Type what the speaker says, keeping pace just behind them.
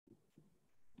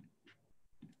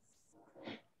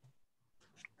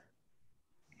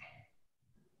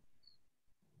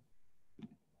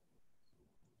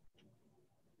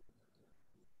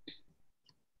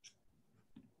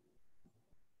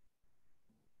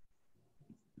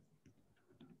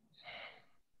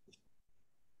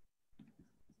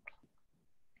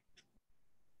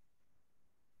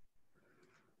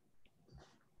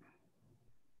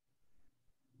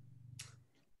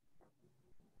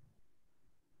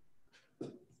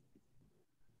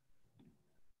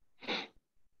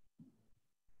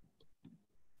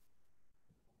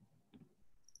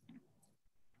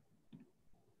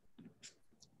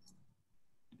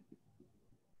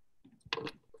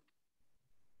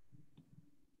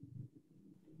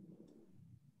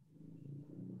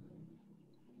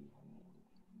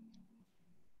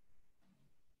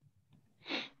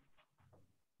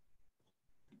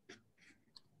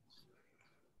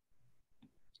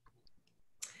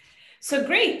So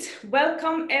great,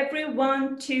 welcome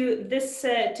everyone to this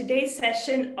today's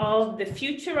session of the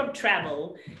future of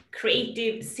travel,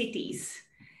 creative cities.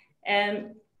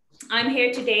 I'm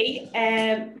here today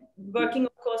working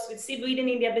of course with Sweden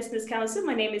India Business Council.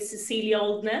 My name is Cecilia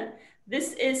Oldne.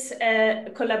 This is a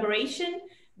collaboration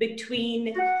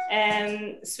between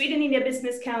Sweden India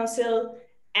Business Council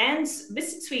and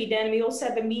Visit Sweden. We also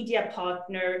have a media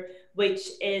partner, which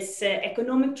is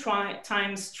Economic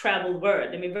Times Travel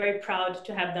World, and we're very proud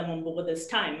to have them on board this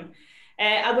time.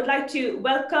 I would like to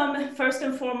welcome first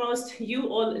and foremost you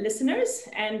all listeners,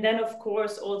 and then of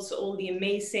course also all the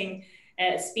amazing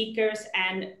speakers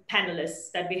and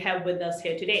panelists that we have with us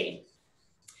here today.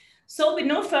 So with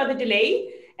no further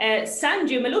delay,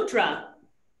 Sanjoo Malhotra.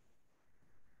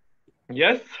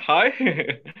 Yes,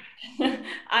 hi.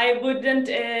 I wouldn't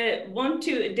want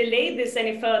to delay this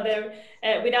any further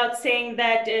without saying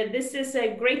that this is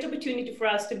a great opportunity for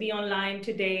us to be online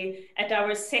today at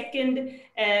our second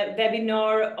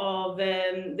webinar of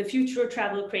the future of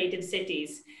travel creative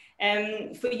cities.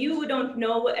 For you who don't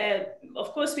know,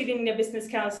 of course, Sweden India Business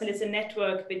Council is a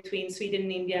network between Sweden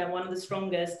and India, one of the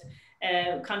strongest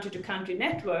country-to-country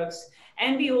networks.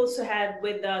 And we also have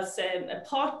with us a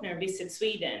partner, Visit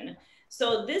Sweden.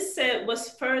 So this was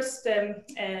first a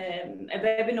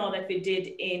webinar that we did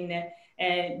in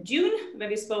June, when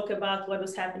we spoke about what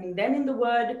was happening then in the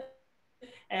world,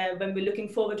 when we're looking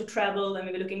forward to travel and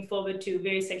we were looking forward to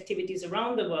various activities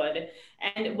around the world.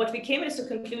 And what we came as a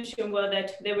conclusion were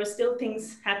that there were still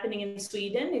things happening in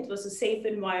Sweden. It was a safe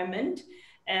environment,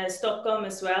 Stockholm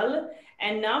as well.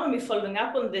 And now when we're following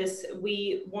up on this,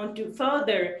 we want to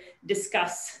further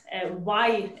discuss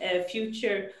why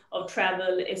future of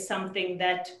travel is something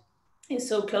that is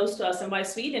so close to us and why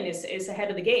Sweden is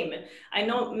ahead of the game. I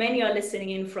know many are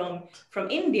listening in from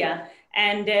India,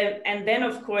 and then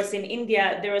of course in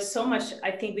India there is so much I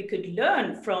think we could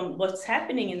learn from what's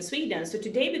happening in Sweden. So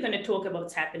today we're going to talk about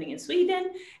what's happening in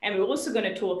Sweden, and we're also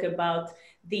going to talk about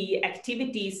the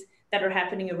activities that are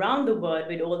happening around the world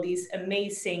with all these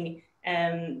amazing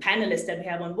panelists that we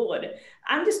have on board.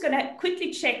 I'm just going to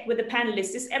quickly check with the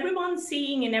panelists. Is everyone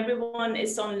seeing and everyone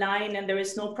is online and there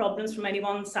is no problems from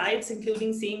anyone's sides,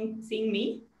 including seeing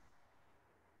me?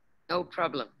 No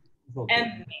problem.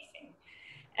 Amazing.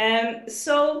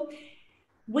 So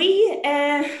we,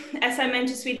 as I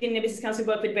mentioned, Sweden India Business Council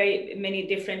work with very many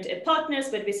different partners,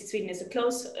 but Visit Sweden is a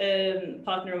close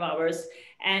partner of ours.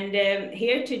 And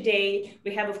here today,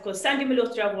 we have, of course, Sanjoo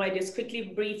Malhotra, who I just quickly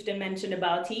briefed and mentioned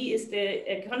about. He is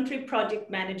the country project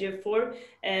manager for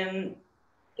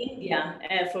India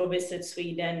for Visit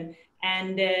Sweden.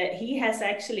 And he has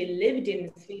actually lived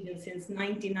in Sweden since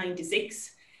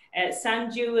 1996.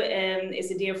 Sanjoo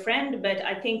is a dear friend, but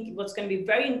I think what's going to be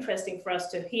very interesting for us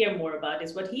to hear more about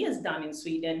is what he has done in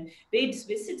Sweden with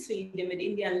Visit Sweden, with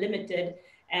India Unlimited,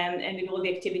 and with all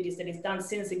the activities that he's done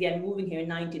since, again, moving here in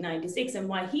 1996, and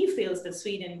why he feels that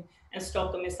Sweden and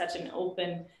Stockholm is such an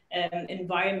open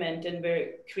environment and where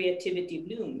creativity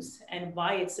blooms, and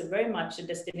why it's very much a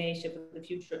destination for the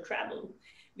future of travel.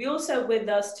 We also have with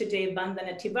us today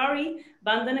Bandana Tewari.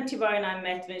 Bandana Tewari and I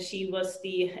met when she was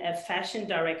the fashion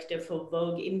director for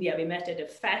Vogue India. We met at a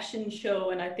fashion show,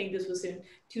 and I think this was in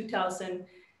 2000,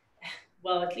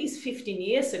 well, at least 15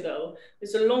 years ago. It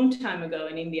was a long time ago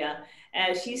in India.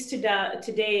 She's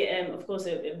today, of course,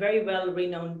 a very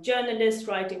well-renowned journalist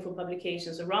writing for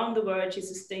publications around the world. She's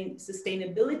a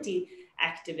sustainability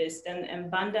activist,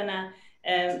 and Bandana,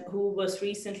 who was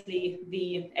recently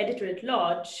the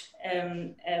editor-at-large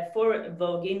for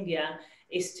Vogue India,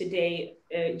 is today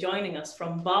joining us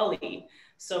from Bali.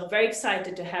 So very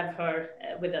excited to have her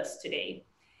with us today.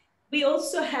 We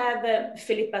also have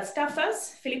Philippa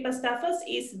Staffas. Philippa Staffas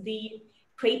is the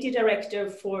creative director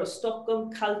for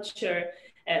Stockholm Culture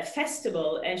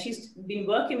Festival, and she's been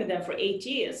working with them for 8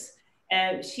 years.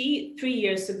 She, 3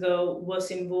 years ago, was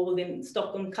involved in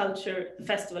Stockholm Culture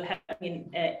Festival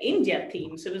having an India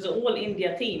theme. So it was an all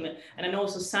India theme. And then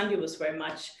also Sanjoo was very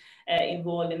much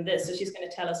involved in this. So she's going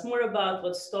to tell us more about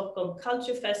what Stockholm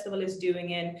Culture Festival is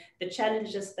doing and the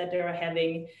challenges that they're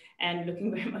having, and looking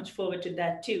very much forward to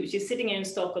that too. She's sitting here in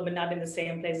Stockholm, but not in the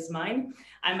same place as mine.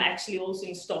 I'm actually also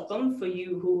in Stockholm, for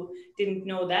you who didn't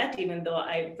know that, even though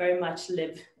I very much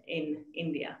live in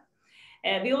India.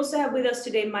 We also have with us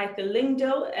today Michael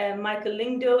Lyngdoh. Michael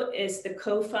Lyngdoh is the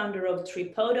co-founder of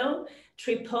Tripoto.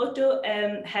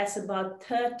 Tripoto has about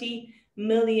 30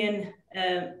 million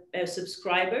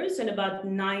subscribers and about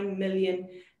 9 million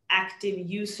active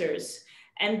users.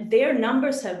 And their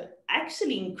numbers have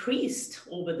actually increased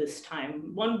over this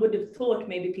time. One would have thought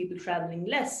maybe people traveling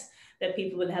less, that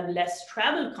people will have less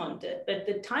travel content, but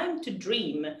the time to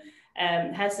dream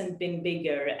hasn't been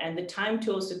bigger, and the time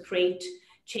to also create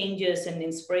changes and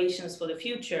inspirations for the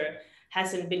future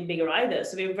hasn't been bigger either.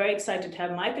 So we're very excited to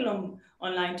have Michael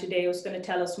online today, who's going to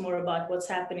tell us more about what's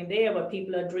happening there, what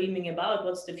people are dreaming about,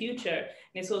 what's the future. And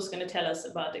he's also going to tell us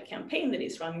about a campaign that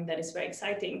he's running that is very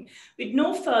exciting. With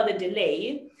no further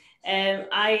delay,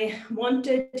 I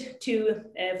wanted to,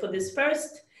 for this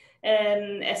first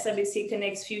SIBC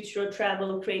Connects Future of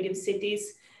Travel Creative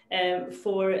Cities,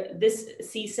 for this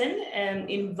season,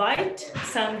 invite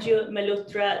Sanjoo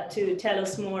Malhotra to tell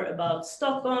us more about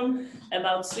Stockholm,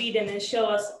 about Sweden, and show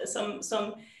us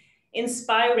some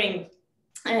inspiring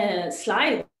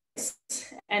slides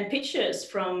and pictures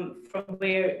from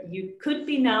where you could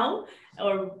be now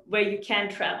or where you can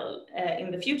travel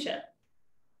in the future.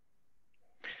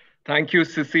 Thank you,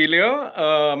 Cecilia.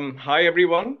 Hi,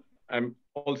 everyone. I'm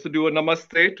also do a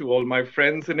namaste to all my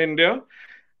friends in India.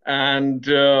 And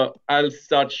I'll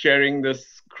start sharing the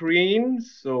screen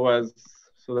so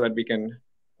that we can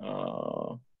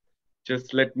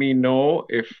just let me know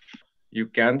if you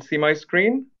can see my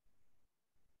screen.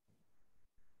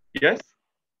 Yes?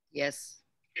 Yes.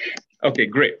 Okay,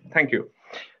 great. Thank you.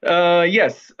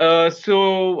 Yes.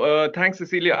 Thanks,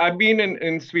 Cecilia. I've been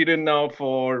in Sweden now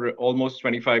for almost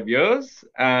 25 years,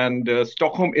 and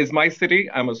Stockholm is my city.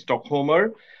 I'm a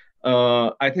Stockholmer.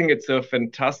 I think it's a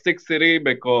fantastic city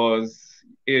because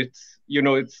it's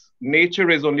nature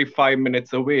is only 5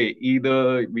 minutes away.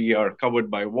 Either we are covered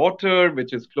by water,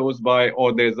 which is close by,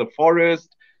 or there's a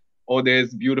forest, or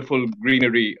there's beautiful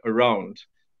greenery around.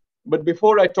 But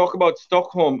before I talk about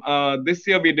Stockholm, this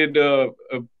year we did a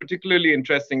particularly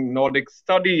interesting Nordic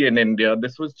study in India.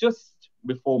 This was just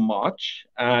before March.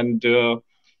 And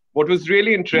what was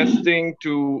really interesting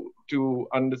to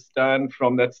understand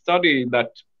from that study,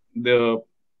 that the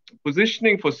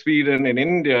positioning for Sweden in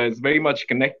India is very much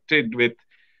connected with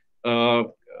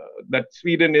that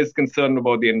Sweden is concerned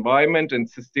about the environment and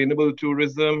sustainable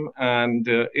tourism, and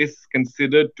is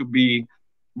considered to be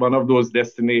one of those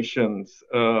destinations.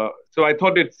 So I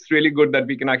thought it's really good that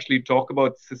we can actually talk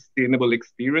about sustainable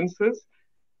experiences.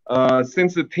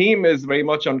 Since the theme is very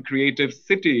much on creative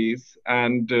cities,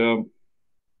 and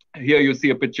here you see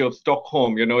a picture of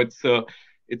Stockholm.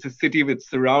 It's a city that's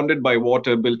surrounded by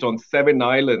water, built on 7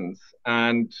 islands.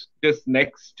 And just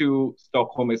next to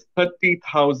Stockholm is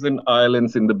 30,000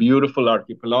 islands in the beautiful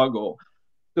archipelago.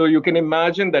 So you can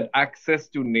imagine that access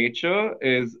to nature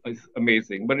is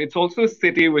amazing. But it's also a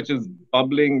city which is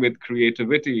bubbling with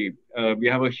creativity. We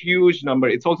have a huge number.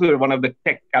 It's also one of the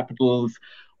tech capitals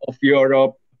of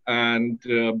Europe. And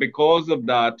because of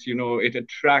that, it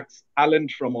attracts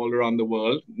talent from all around the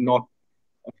world, not,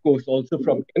 of course, also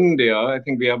from India. I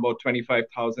think we have about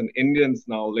 25,000 Indians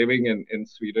now living in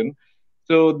Sweden.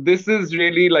 So this is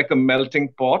really like a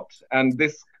melting pot. And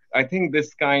I think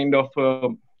this kind of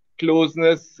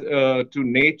closeness to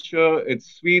nature,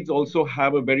 Swedes also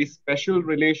have a very special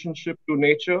relationship to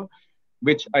nature,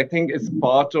 which I think is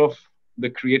part of the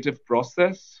creative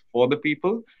process for the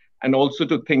people, and also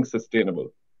to think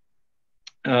sustainable.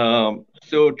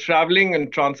 So traveling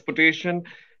and transportation,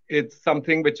 it's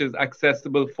something which is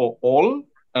accessible for all,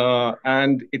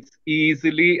 and it's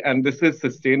easily, and this is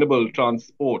sustainable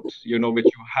transport, which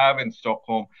you have in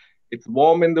Stockholm. It's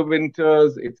warm in the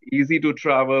winters. It's easy to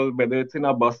travel, whether it's in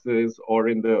our buses or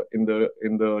in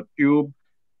the tube.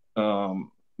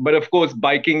 But of course,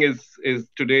 biking is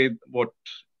today what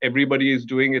everybody is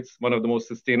doing. It's one of the most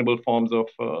sustainable forms of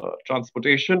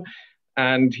transportation.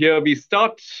 And here we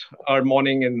start our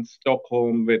morning in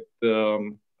Stockholm with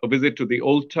a visit to the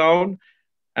Old Town.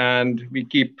 And we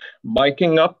keep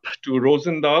biking up to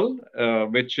Rosendal,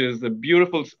 which is a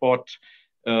beautiful spot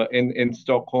in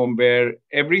Stockholm, where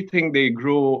everything they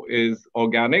grow is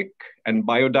organic and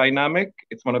biodynamic.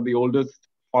 It's one of the oldest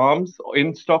farms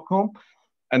in Stockholm.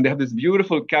 And they have this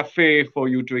beautiful cafe for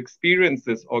you to experience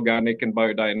this organic and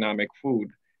biodynamic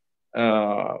food,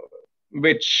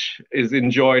 which is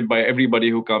enjoyed by everybody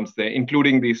who comes there,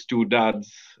 including these 2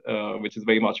 dads, which is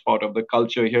very much part of the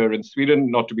culture here in Sweden.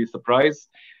 Not to be surprised,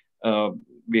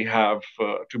 we have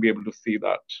to be able to see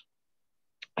that.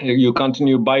 You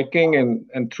continue biking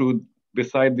and through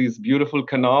beside these beautiful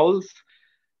canals,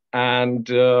 and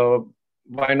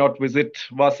why not visit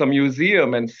Vasa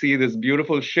Museum and see this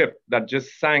beautiful ship that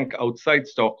just sank outside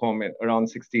Stockholm around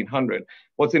 1600.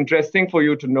 What's interesting for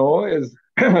you to know is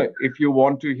if you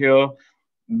want to hear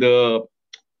the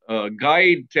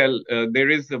guide there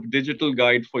is a digital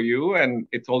guide for you, and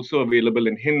it's also available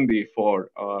in Hindi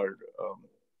for our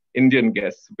Indian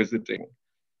guests visiting.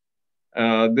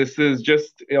 This is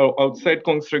just outside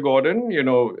Kungsträdgården.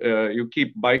 You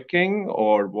keep biking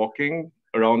or walking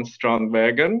around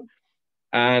Strandvägen,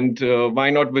 And why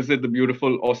not visit the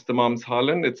beautiful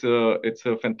Ostermalmshallen? It's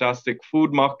a fantastic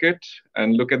food market,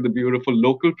 and look at the beautiful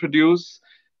local produce,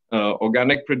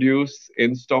 organic produce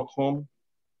in Stockholm.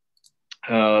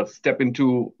 Step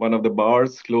into one of the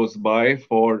bars close by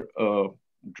for a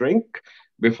drink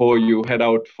before you head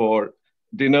out for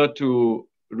dinner to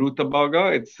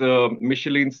Rutabaga. It's a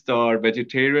Michelin star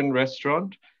vegetarian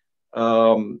restaurant.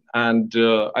 And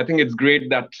I think it's great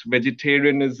that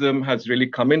vegetarianism has really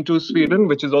come into Sweden,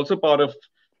 which is also part of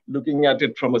looking at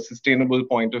it from a sustainable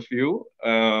point of view.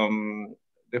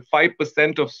 The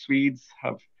 5% of Swedes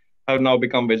have now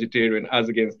become vegetarian, as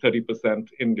against 30%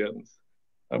 Indians,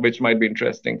 which might be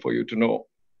interesting for you to know.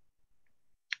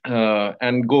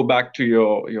 And go back to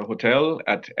your hotel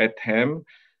at Ethem,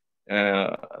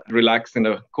 relax in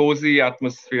a cozy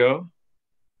atmosphere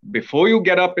before you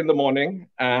get up in the morning,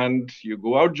 and you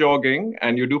go out jogging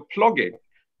and you do plogging.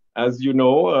 As you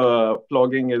know,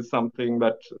 plogging is something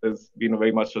that has been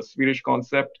very much a Swedish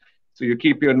concept. So you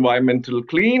keep your environmental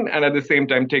clean and at the same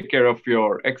time take care of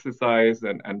your exercise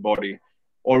and body.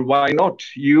 Or why not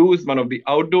use one of the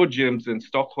outdoor gyms in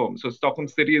Stockholm? So Stockholm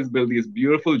City has built these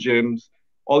beautiful gyms.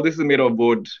 All this is made of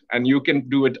wood, and you can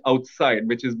do it outside,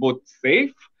 which is both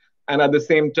safe, and at the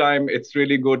same time, it's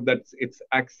really good that it's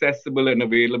accessible and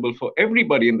available for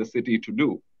everybody in the city to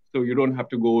do. So you don't have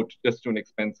to go just to an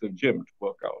expensive gym to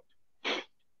work out.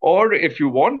 Or if you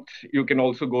want, you can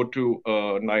also go to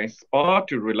a nice spa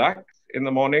to relax in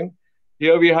the morning.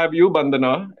 Here we have you,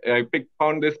 Bandana. I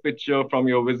found this picture from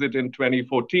your visit in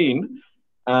 2014.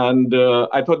 And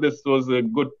I thought this was a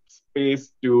good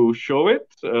space to show it.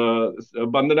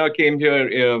 Bandana came here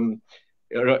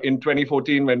in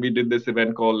 2014 when we did this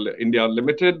event called India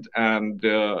Unlimited. And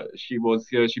she was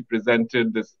here. She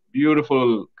presented this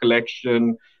beautiful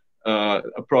collection,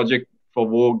 a project for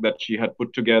Vogue that she had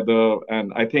put together.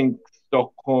 And I think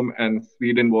Stockholm and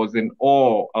Sweden was in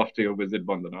awe after your visit,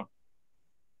 Bandana.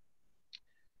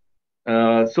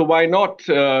 So why not?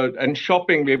 And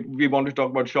shopping, we want to talk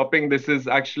about shopping. This is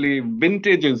actually,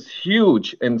 vintage is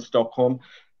huge in Stockholm.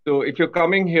 So if you're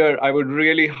coming here, I would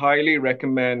really highly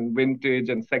recommend vintage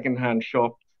and secondhand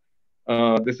shops.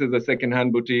 This is a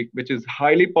secondhand boutique, which is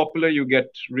highly popular. You get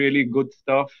really good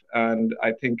stuff. And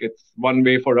I think it's one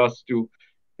way for us to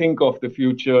think of the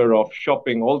future of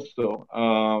shopping also,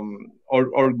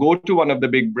 or go to one of the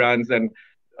big brands. And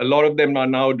a lot of them are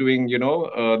now doing,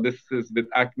 this is with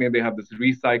Acne, they have this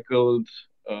recycled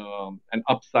and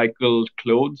upcycled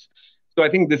clothes. So I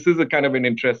think this is a kind of an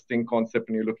interesting concept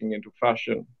when you're looking into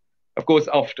fashion. Of course,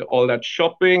 after all that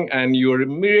shopping and you're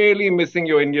really missing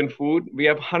your Indian food, we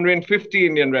have 150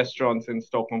 Indian restaurants in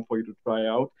Stockholm for you to try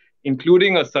out,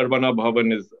 including a Sarvana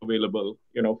Bhavan is available,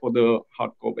 for the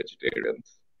hardcore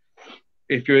vegetarians.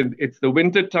 If it's the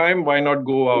winter time, why not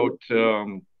go out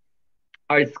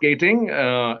ice skating?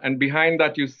 And behind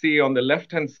that, you see on the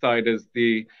left-hand side is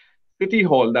the City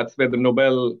Hall. That's where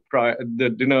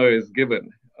the dinner is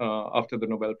given after the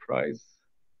Nobel Prize.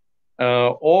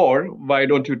 Or why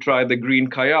don't you try the green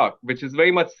kayak, which is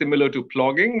very much similar to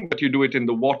plogging, but you do it in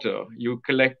the water. You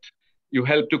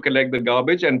help to collect the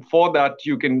garbage, and for that,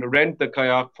 you can rent the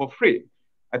kayak for free.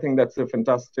 I think that's a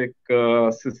fantastic,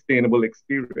 sustainable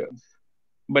experience.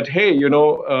 But hey, in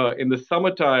the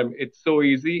summertime, it's so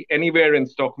easy. Anywhere in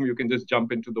Stockholm, you can just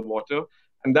jump into the water.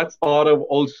 And that's part of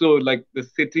also like the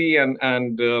city and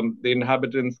the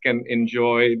inhabitants can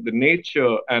enjoy the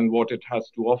nature and what it has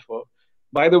to offer.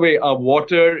 By the way, our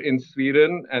water in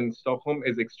Sweden and Stockholm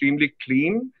is extremely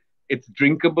clean. It's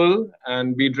drinkable,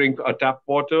 and we drink our tap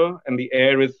water, and the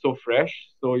air is so fresh.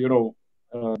 So,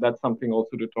 that's something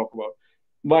also to talk about.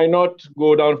 Why not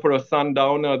go down for a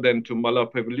sundowner then to Mala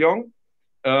Pavilion?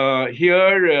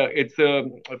 Here, it's a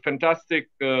fantastic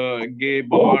gay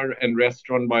bar and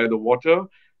restaurant by the water,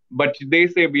 but they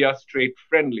say we are straight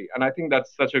friendly. And I think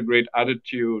that's such a great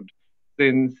attitude,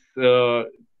 since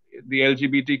the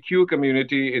LGBTQ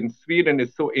community in Sweden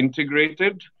is so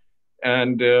integrated,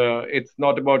 and it's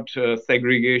not about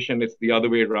segregation, it's the other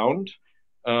way around.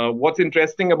 What's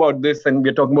interesting about this, and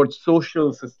we're talking about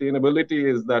social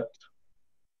sustainability, is that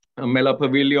Mela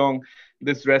Pavilion,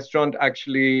 this restaurant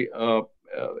actually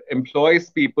employs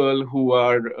people who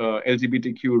are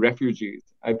LGBTQ refugees.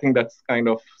 I think that's kind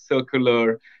of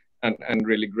circular and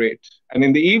really great. And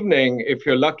in the evening, if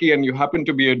you're lucky and you happen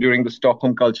to be here during the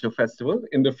Stockholm Culture Festival,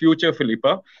 in the future,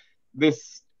 Philippa,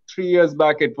 this 3 years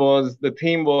back, the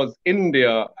theme was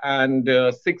India, and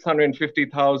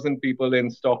 650,000 people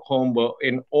in Stockholm were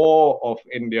in awe of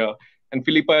India. And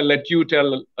Philippa, I'll let you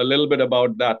tell a little bit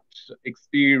about that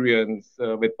experience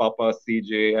with Papa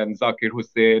CJ and Zakir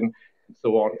Hussain and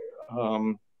so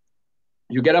on.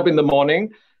 You get up in the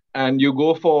morning, and you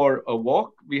go for a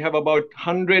walk. We have about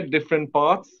 100 different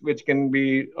paths, which can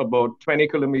be about 20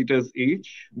 kilometers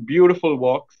each. Beautiful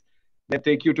walks that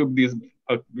take you to these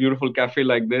a beautiful cafe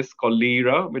like this called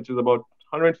Lira, which is about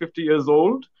 150 years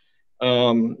old.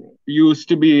 Used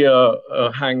to be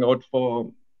a hangout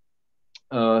for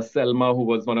Selma, who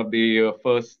was one of the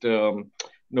first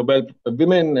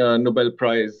women Nobel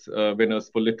Prize winners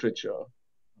for literature.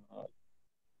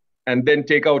 And then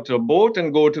take out a boat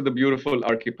and go to the beautiful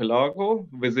archipelago,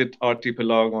 visit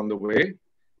archipelago on the way.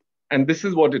 And this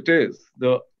is what it is.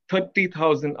 The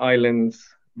 30,000 islands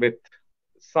with,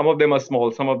 some of them are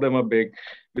small, some of them are big,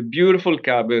 with beautiful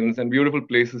cabins and beautiful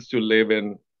places to live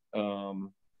in.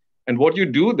 And what you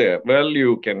do there? Well,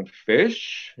 you can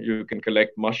fish, you can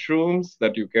collect mushrooms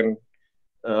that you can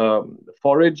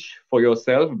forage for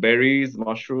yourself, berries,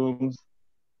 mushrooms,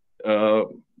 uh,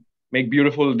 make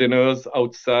beautiful dinners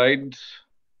outside,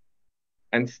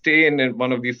 and stay in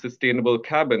one of these sustainable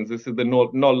cabins. This is the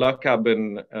Nolla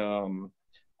cabin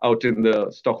out in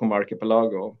the Stockholm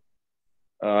archipelago,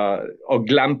 or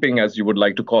glamping as you would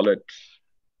like to call it.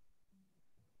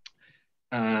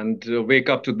 And wake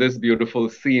up to this beautiful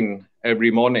scene every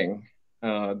morning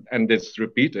and just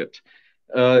repeat it.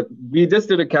 We just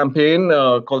did a campaign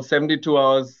called 72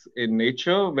 Hours in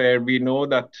Nature, where we know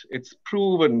that it's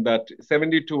proven that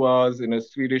 72 hours in a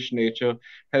Swedish nature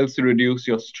helps to reduce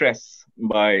your stress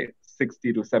by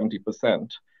 60 to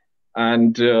 70%.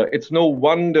 And it's no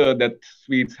wonder that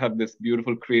Swedes have this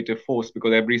beautiful creative force,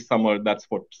 because every summer, that's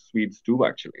what Swedes do,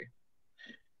 actually.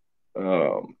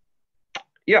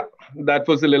 Yeah, that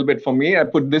was a little bit for me. I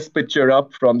put this picture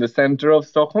up from the center of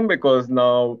Stockholm because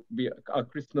now our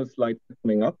Christmas lights are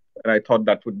coming up, and I thought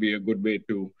that would be a good way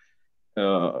to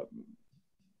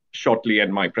shortly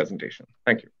end my presentation.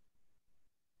 Thank you.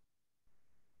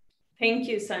 Thank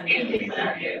you,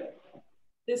 Sanjoo.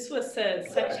 This was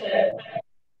such an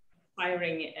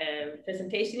inspiring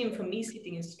presentation, even for me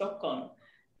sitting in Stockholm.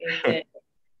 It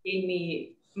gave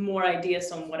me more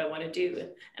ideas on what I want to do.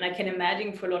 And I can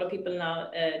imagine for a lot of people now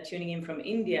tuning in from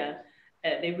India,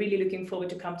 they're really looking forward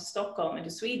to come to Stockholm and to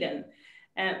Sweden.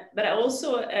 But I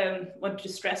also want to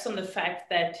stress on the fact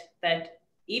that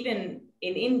even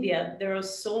in India, there are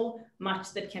so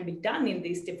much that can be done in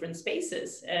these different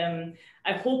spaces.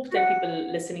 I hope that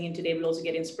people listening in today will also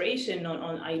get inspiration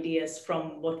on ideas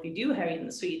from what we do here in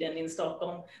Sweden, in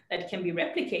Stockholm, that can be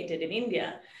replicated in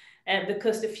India.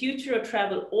 Because the future of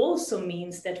travel also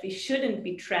means that we shouldn't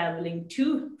be traveling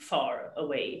too far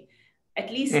away, at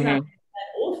least not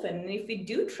that often. And if we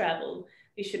do travel,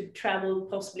 we should travel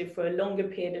possibly for a longer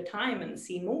period of time and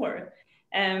see more.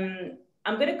 I'm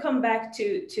going to come back to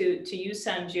you,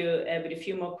 Sanjoo, with a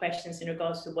few more questions in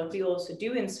regards to what we also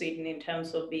do in Sweden in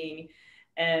terms of being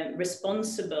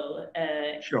responsible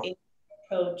in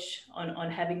approach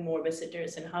on having more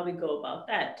visitors and how we go about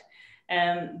that.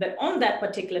 But on that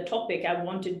particular topic, I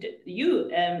wanted you,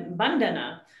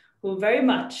 Bandana, who very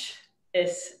much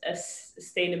is a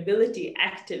sustainability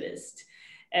activist.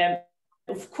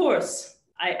 Of course,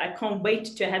 I can't wait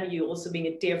to have you also being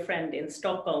a dear friend in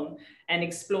Stockholm and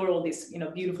explore all these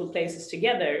beautiful places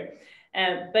together.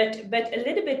 But a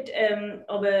little bit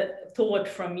of a thought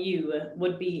from you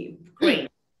would be great.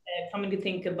 Coming to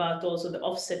think about also the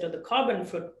offset of the carbon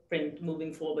footprint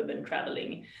moving forward when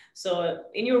traveling. So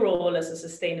in your role as a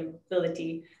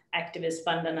sustainability activist,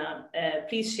 Bandana,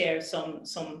 please share some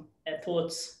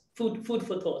thoughts, food for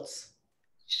thoughts.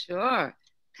 Sure.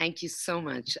 Thank you so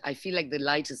much. I feel like the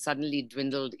light has suddenly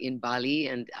dwindled in Bali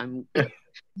and I'm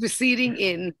receding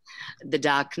in the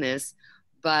darkness.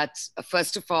 But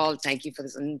first of all, thank you for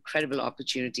this incredible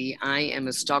opportunity. I am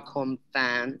a Stockholm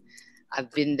fan.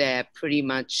 I've been there pretty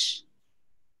much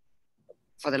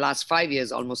for the last 5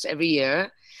 years, almost every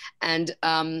year. And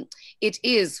it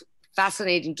is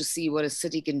fascinating to see what a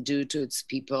city can do to its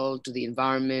people, to the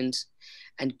environment,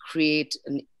 and create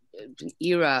an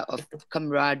era of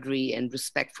camaraderie and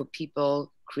respect for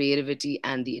people, creativity,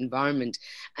 and the environment.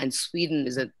 And Sweden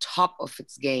is at top of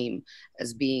its game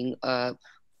as being a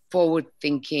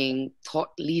forward-thinking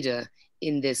thought leader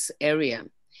in this area.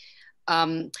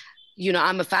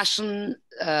 I'm a fashion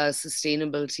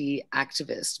sustainability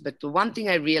activist, but the one thing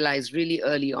I realized really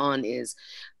early on is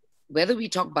whether we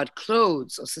talk about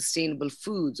clothes or sustainable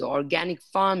foods or organic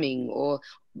farming or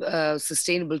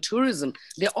sustainable tourism,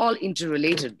 they're all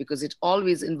interrelated because it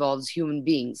always involves human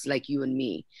beings like you and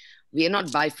me. We are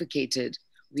not bifurcated.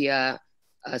 We are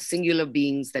singular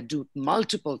beings that do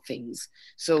multiple things.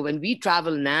 So when we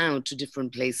travel now to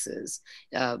different places,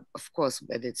 of course,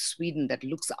 whether it's Sweden that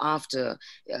looks after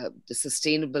the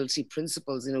sustainability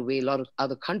principles in a way a lot of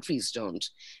other countries don't,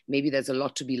 maybe there's a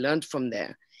lot to be learned from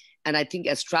there. And I think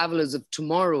as travelers of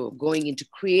tomorrow, going into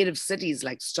creative cities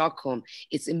like Stockholm,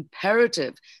 it's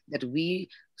imperative that we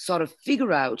sort of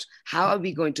figure out how are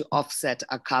we going to offset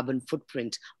our carbon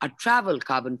footprint, our travel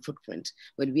carbon footprint,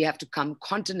 when we have to come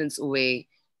continents away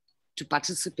to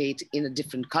participate in a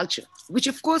different culture, which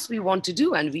of course we want to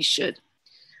do and we should.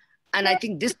 And I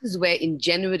think this is where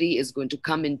ingenuity is going to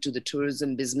come into the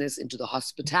tourism business, into the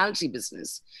hospitality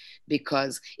business.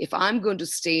 Because if I'm going to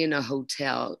stay in a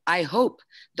hotel, I hope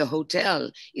the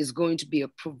hotel is going to be a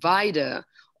provider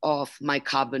of my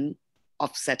carbon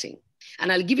offsetting. And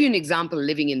I'll give you an example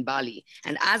living in Bali.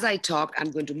 And as I talk,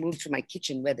 I'm going to move to my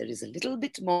kitchen where there is a little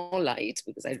bit more light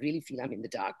because I really feel I'm in the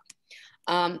dark.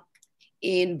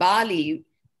 In Bali,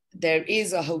 there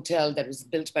is a hotel that was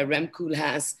built by Rem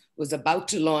Koolhaas, was about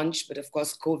to launch, but of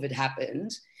course COVID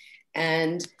happened.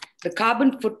 And the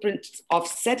carbon footprint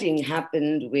offsetting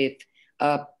happened with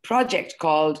a project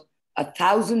called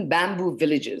 1,000 Bamboo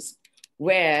Villages,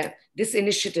 where this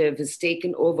initiative has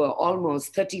taken over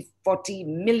almost 40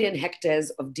 million hectares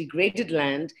of degraded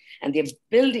land, and they're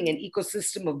building an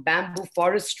ecosystem of bamboo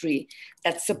forestry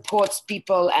that supports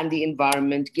people and the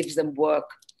environment, gives them work,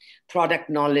 product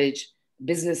knowledge,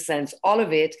 business sense, all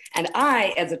of it. And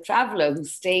I, as a traveler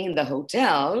who's staying in the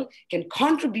hotel, can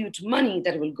contribute money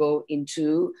that will go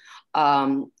into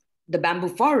the bamboo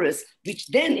forest, which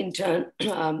then in turn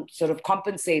sort of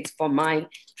compensates for my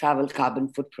travel carbon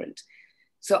footprint.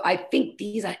 So I think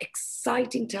these are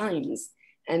exciting times.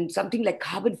 And something like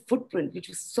carbon footprint, which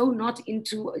was so not in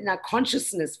our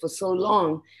consciousness for so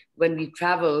long when we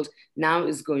traveled, now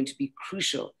is going to be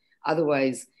crucial.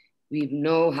 Otherwise, we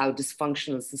know how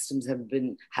dysfunctional systems have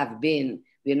been.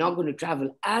 We're not going to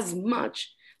travel as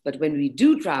much, but when we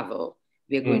do travel,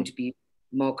 we're going to be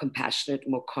more compassionate,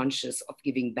 more conscious of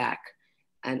giving back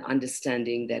and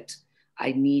understanding that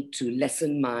I need to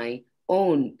lessen my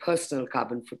own personal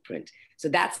carbon footprint. So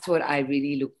that's what I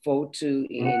really look forward to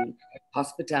in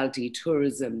hospitality,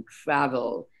 tourism,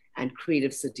 travel, and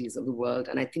creative cities of the world.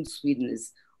 And I think Sweden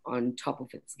is on top of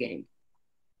its game.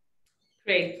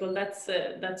 Great. Well,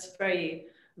 that's very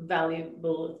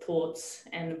valuable thoughts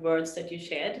and words that you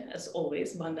shared, as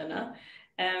always, Bandana.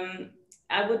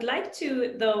 I would like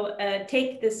to, though,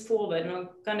 take this forward, and I'm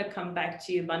going to come back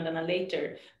to you, Bandana,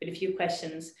 later with a few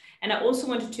questions. And I also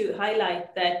wanted to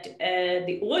highlight that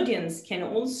the audience can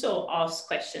also ask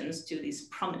questions to these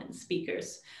prominent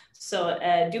speakers. So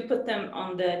do put them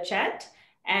on the chat,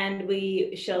 and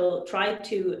we shall try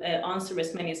to answer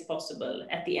as many as possible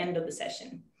at the end of the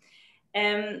session.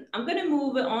 I'm going to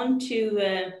move on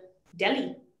to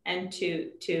Delhi and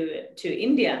to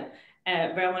India,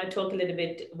 where I want to talk a little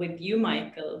bit with you,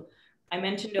 Michael. I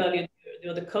mentioned earlier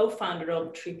you're the co-founder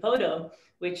of Tripoto,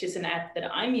 which is an app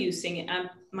that I'm using. I'm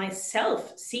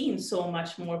myself seeing so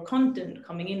much more content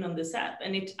coming in on this app,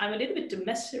 and I'm a little bit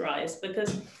mesmerized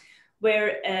because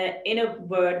we're in a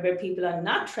world where people are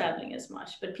not traveling as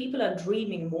much, but people are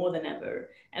dreaming more than ever,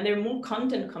 and there are more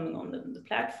content coming on the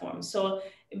platform. So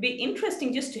it'd be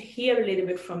interesting just to hear a little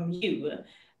bit from you.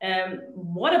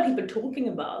 What are people talking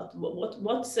about?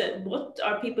 What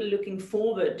are people looking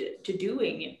forward to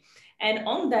doing? And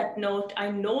on that note, I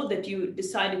know that you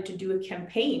decided to do a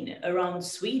campaign around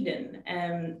Sweden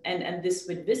and this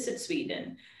with Visit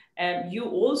Sweden. You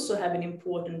also have an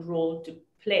important role to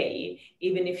play,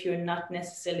 even if you're not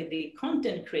necessarily the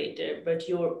content creator, but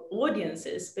your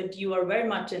audiences, but you are very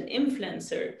much an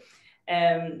influencer,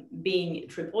 being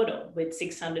Tripoto with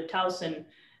 600,000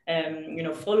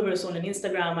 followers on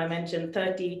Instagram. I mentioned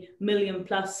 30 million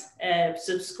plus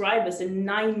subscribers and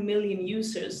 9 million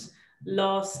users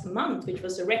last month, which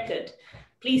was a record.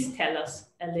 Please tell us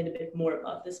a little bit more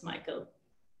about this, Michael.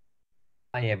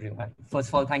 Hi, everyone. First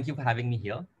of all, thank you for having me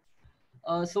here.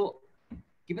 So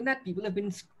given that people have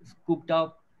been scooped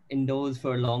up indoors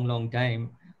for a long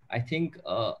time, I think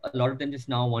a lot of them just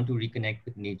now want to reconnect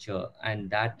with nature, and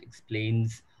that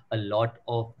explains a lot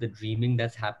of the dreaming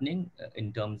that's happening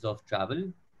in terms of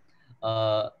travel.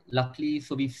 Luckily,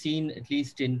 so we've seen, at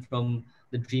least from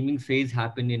the dreaming phase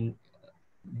happen in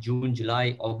June,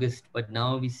 July, August, but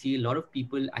now we see a lot of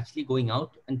people actually going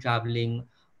out and traveling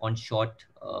on short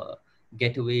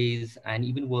getaways, and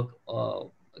even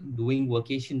doing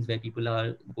workations where people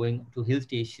are going to hill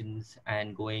stations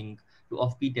and going to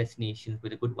offbeat destinations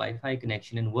with a good Wi-Fi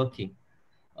connection and working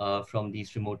from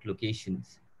these remote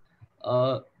locations.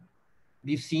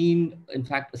 We've seen, in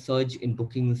fact, a surge in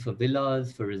bookings for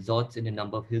villas, for resorts in a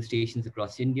number of hill stations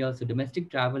across India. So domestic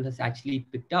travel has actually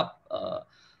picked up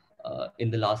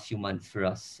in the last few months for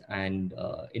us, and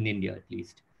in India at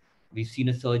least. We've seen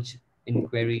a surge in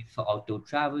queries for outdoor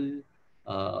travel.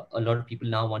 A lot of people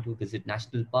now want to visit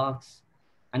national parks.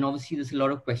 And obviously, there's a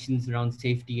lot of questions around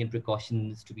safety and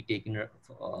precautions to be taken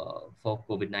for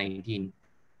COVID-19.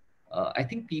 I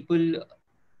think people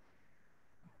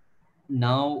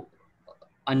now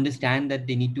understand that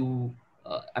they need to,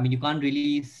 I mean, you can't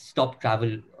really stop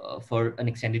travel for an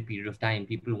extended period of time.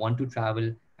 People want to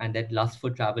travel, and that lust for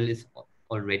travel is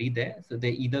already there. So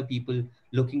they're either people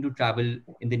looking to travel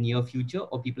in the near future,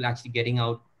 or people actually getting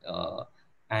out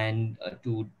and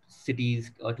to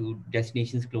cities or to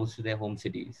destinations close to their home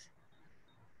cities.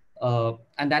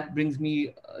 And that brings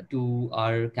me to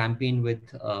our campaign with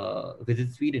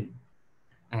Visit Sweden.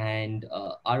 And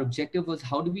our objective was,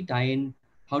 how do we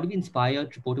how do we inspire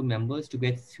Tripoto members to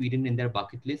get Sweden in their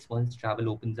bucket list once travel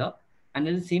opens up? And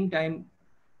at the same time,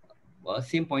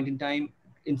 same point in time,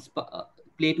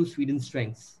 play to Sweden's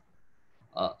strengths.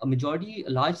 A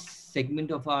large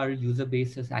segment of our user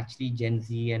base is actually Gen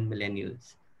Z and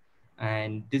millennials.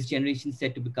 And this generation is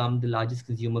set to become the largest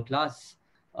consumer class.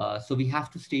 So we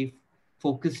have to stay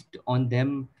focused on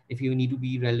them if you need to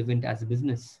be relevant as a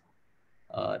business.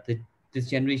 This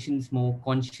generation is more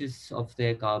conscious of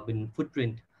their carbon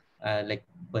footprint, like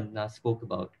Bandana spoke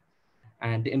about,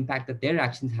 and the impact that their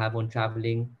actions have on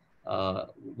traveling.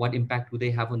 What impact do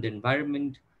they have on the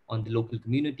environment, on the local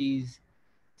communities?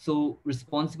 So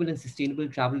responsible and sustainable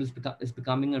travel is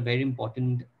becoming a very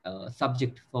important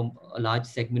subject for a large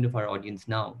segment of our audience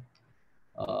now.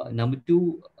 Number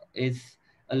two is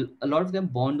a lot of them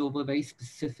bond over very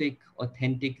specific,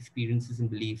 authentic experiences and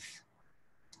beliefs.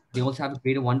 They also have a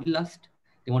greater wanderlust.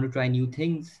 They want to try new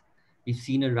things. We've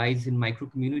seen a rise in micro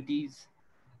communities.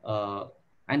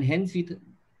 And hence,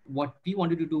 what we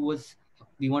wanted to do was,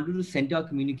 we wanted to center our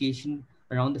communication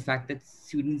around the fact that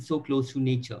Sweden is so close to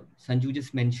nature. Sanjoo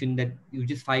just mentioned that you're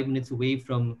just 5 minutes away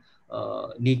from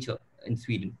nature in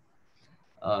Sweden.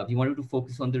 We wanted to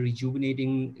focus on the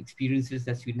rejuvenating experiences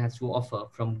that Sweden has to offer,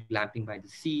 from glamping by the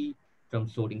sea, from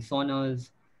floating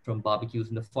saunas, from barbecues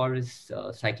in the forests,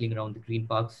 cycling around the green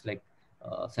parks, like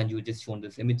Sanjoo just shown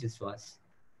those images to us.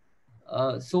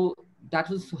 So that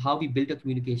was how we built a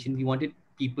communication. We wanted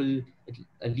people,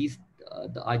 at least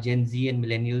our Gen Z and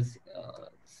millennials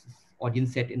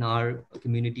audience set in our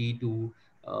community, to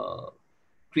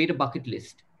create a bucket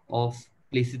list of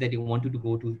places that they wanted to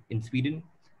go to in Sweden.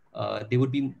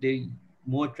 They're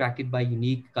more attracted by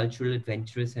unique, cultural,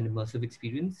 adventurous, and immersive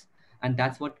experience. And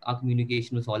that's what our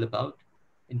communication was all about.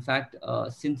 In fact,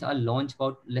 since our launch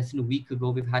about less than a week ago,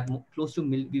 we've had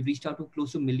we've reached out to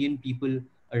close to 1 million people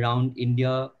around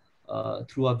India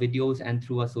through our videos and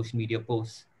through our social media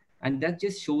posts. And that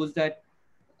just shows that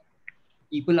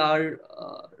people are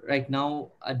right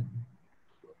now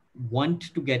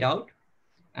want to get out.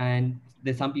 And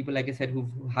there's some people, like I said, who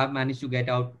have managed to get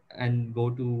out and go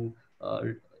to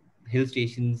hill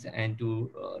stations and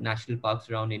to national parks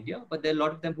around India, but there are a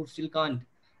lot of them who still can't.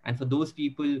 And for those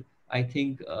people, I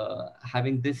think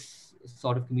having this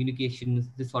sort of communication,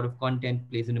 this sort of content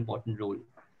plays an important role.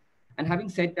 And having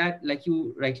said that, like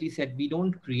you rightly said, we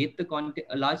don't create the content.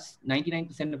 A large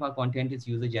 99% of our content is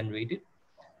user generated.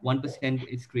 1%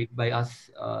 is created by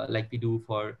us, like we do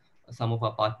for some of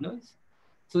our partners.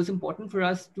 So it's important for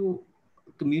us to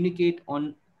communicate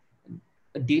on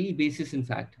a daily basis, in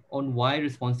fact, on why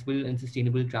responsible and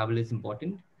sustainable travel is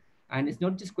important. And it's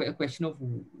not just a question of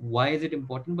why is it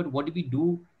important, but what do we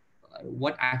do?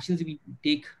 What actions do we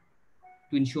take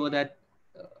to ensure that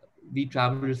we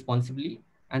travel responsibly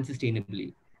and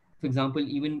sustainably? For example,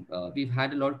 even we've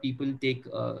had a lot of people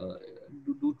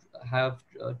have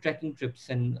trekking trips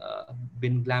and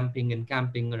been glamping and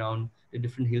camping around the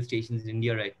different hill stations in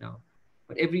India right now.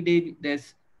 But every day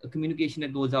there's a communication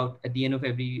that goes out at the end of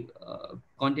every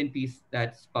content piece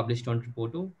that's published on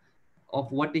Tripoto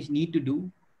of what they need to do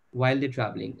while they're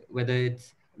traveling, whether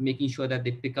it's making sure that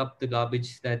they pick up the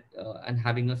garbage and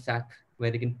having a sack where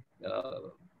they can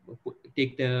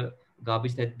take the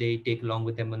garbage that they take along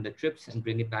with them on the trips and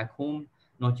bring it back home,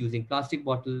 not using plastic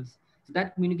bottles. So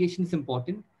that communication is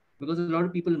important, because a lot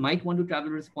of people might want to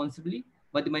travel responsibly,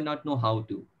 but they might not know how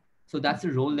to. So that's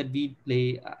the role that we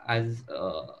play as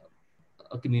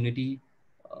a community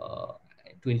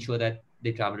to ensure that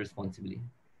they travel responsibly.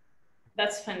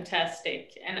 That's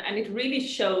fantastic. And it really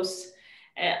shows,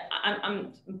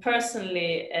 I'm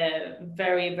personally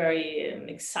very, very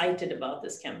excited about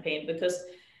this campaign, because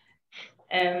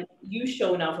you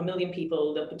show now for 1 million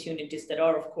people the opportunities that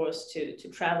are, of course, to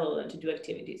travel and to do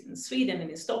activities in Sweden and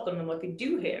in Stockholm, and what we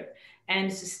do here. And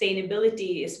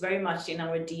sustainability is very much in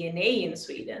our DNA in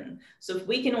Sweden. So if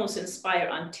we can also inspire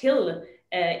until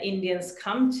Indians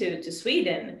come to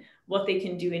Sweden, what they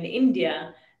can do in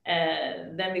India,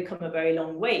 then we come a very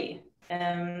long way.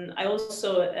 I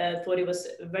also thought it was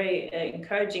very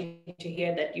encouraging to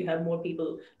hear that you have more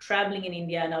people traveling in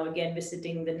India now, again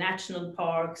visiting the national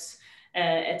parks,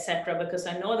 etc. Because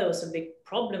I know there was a big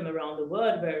problem around the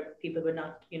world where people were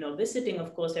not, visiting.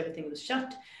 Of course, everything was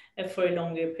shut for a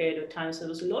longer period of time. So there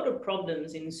was a lot of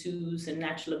problems in zoos and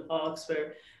national parks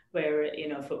where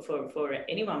for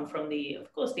anyone from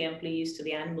of course, the employees to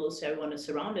the animals, everyone is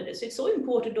surrounded us. It's so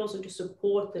important also to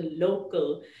support the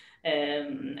local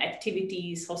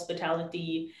activities,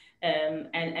 hospitality,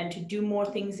 and to do more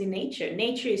things in nature.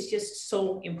 Nature is just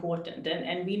so important,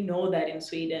 and we know that in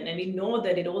Sweden, and we know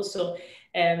that it also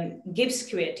gives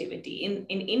creativity.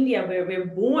 In India, we're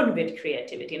born with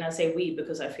creativity, and I say we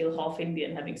because I feel half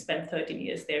Indian, having spent 13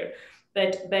 years there.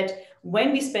 But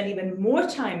when we spend even more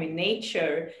time in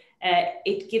nature,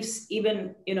 it gives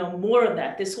even more of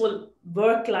that. This whole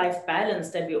work-life balance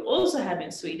that we also have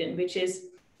in Sweden, which is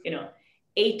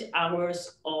 8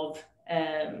 hours of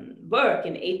work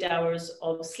and 8 hours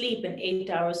of sleep and 8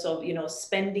 hours of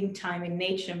spending time in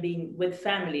nature and being with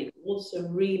family. It also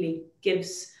really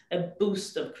gives a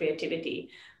boost of creativity.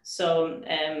 So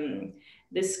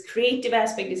this creative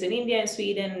aspect is in India and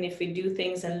Sweden, and if we do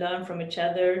things and learn from each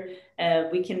other,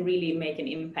 we can really make an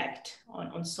impact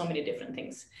on so many different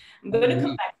things. I'm going to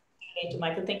come back to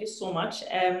Michael. Thank you so much.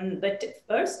 But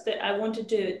first, I wanted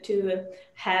to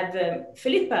have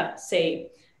Philippa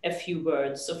say a few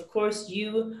words. Of course,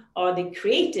 you are the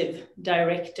creative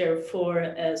director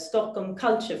for Stockholm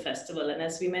Culture Festival. And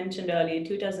as we mentioned earlier, in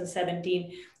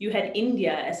 2017, you had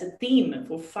India as a theme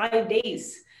for 5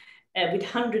 days with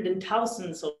hundreds and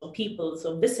thousands of people,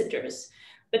 so visitors.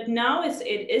 But now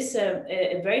it is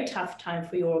a very tough time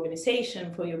for your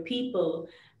organization, for your people.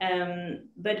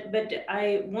 But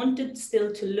I wanted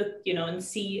still to look, and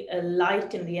see a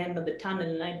light in the end of the tunnel.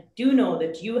 And I do know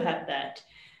that you have that.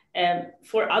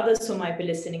 For others who might be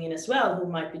listening in as well, who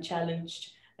might be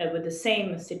challenged with the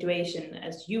same situation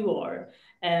as you are,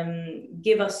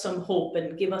 give us some hope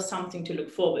and give us something to look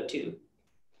forward to.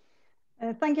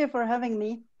 Thank you for having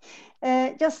me.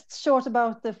 Just short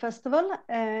about the festival.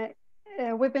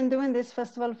 We've been doing this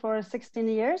festival for 16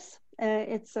 years.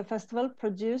 It's a festival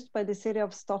produced by the city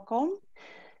of Stockholm.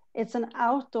 It's an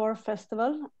outdoor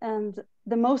festival, and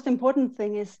the most important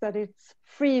thing is that it's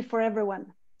free for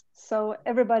everyone. So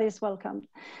everybody is welcome.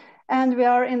 And we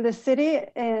are in the city,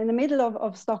 in the middle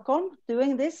of Stockholm,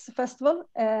 doing this festival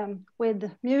with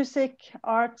music,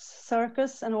 arts,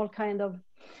 circus, and all kind of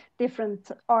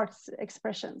different arts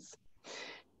expressions.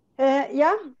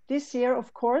 This year,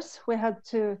 of course, we had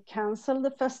to cancel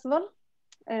the festival.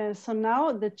 So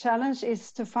now the challenge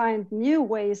is to find new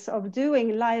ways of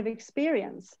doing live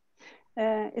experience.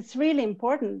 It's really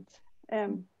important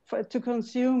to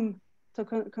consume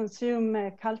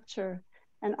culture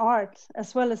and art,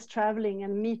 as well as traveling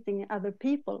and meeting other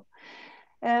people.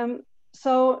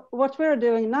 So what we're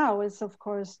doing now is, of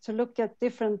course, to look at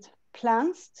different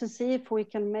plans to see if we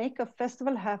can make a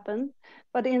festival happen,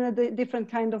 but in a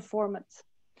different kind of format.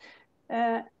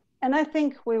 And I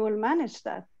think we will manage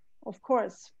that, of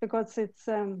course, because it's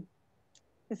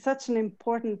such an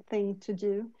important thing to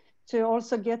do, to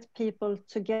also get people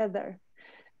together.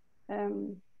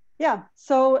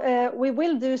 So we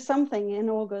will do something in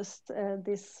August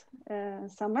this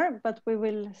summer, but we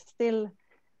will still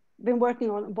be working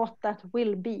on what that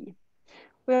will be.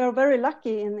 We are very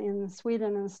lucky in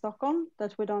Sweden and Stockholm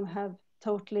that we don't have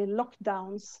totally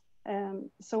lockdowns,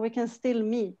 so we can still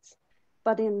meet,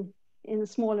 but in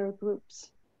smaller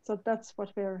groups. So that's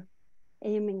what we're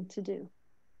aiming to do.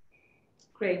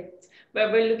 Great.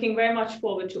 Well, we're looking very much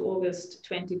forward to August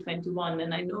 2021.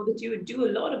 And I know that you do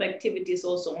a lot of activities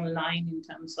also online in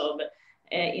terms of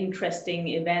interesting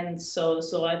events.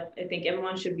 So I think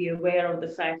everyone should be aware of the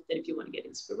fact that if you want to get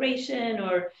inspiration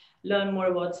or learn more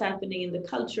about what's happening in the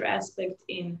culture aspect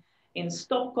in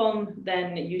Stockholm,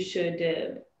 then you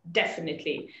should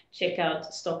definitely check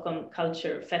out Stockholm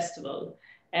Culture Festival.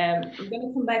 I'm going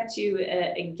to come back to you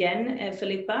again,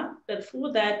 Philippa, but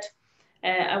for that,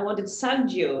 I wanted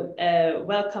Sanjoo,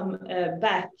 welcome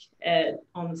back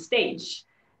on stage.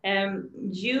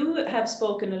 You have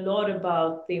spoken a lot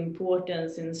about the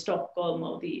importance in Stockholm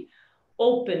of the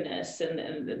openness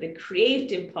and the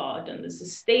creative part and the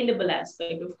sustainable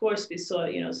aspect. Of course, we saw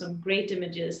some great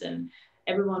images, and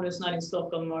everyone who's not in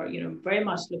Stockholm are very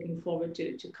much looking forward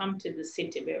to come to the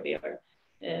city where we are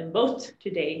both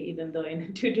today, even though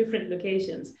in two different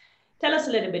locations. Tell us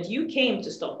a little bit. You came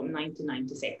to Stockholm in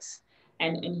 1996.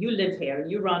 and you live here,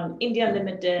 you run India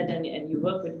Limited, and you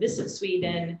work with Visit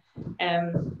Sweden,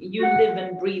 you live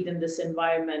and breathe in this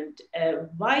environment.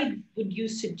 Why would you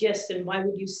suggest, and why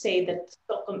would you say that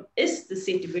Stockholm is the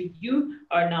city where you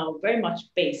are now very much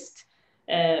based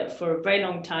for a very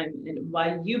long time, and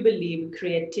why you believe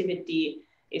creativity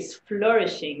is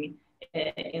flourishing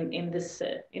in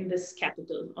this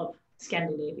capital of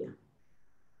Scandinavia?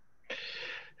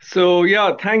 So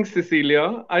yeah, thanks,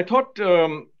 Cecilia. I thought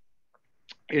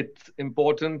it's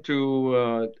important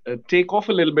to take off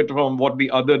a little bit from what the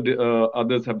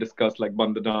others have discussed, like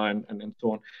Bandana and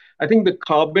so on. I think the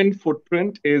carbon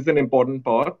footprint is an important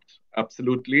part.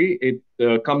 Absolutely, it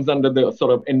comes under the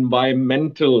sort of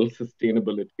environmental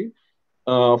sustainability.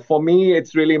 For me,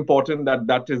 it's really important that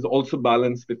that is also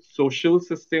balanced with social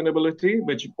sustainability,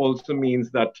 which also means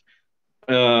that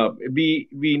we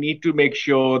need to make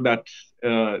sure that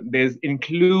there's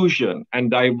inclusion and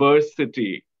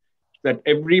diversity, that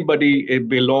everybody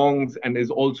belongs and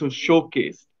is also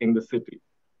showcased in the city.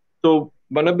 So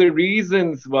one of the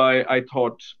reasons why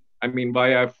why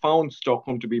I found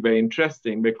Stockholm to be very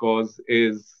interesting, because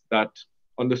is that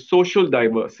on the social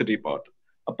diversity part,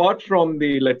 apart from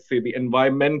the, let's say, the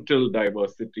environmental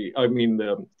diversity,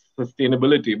 the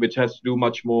sustainability, which has to do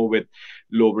much more with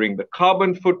lowering the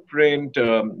carbon footprint,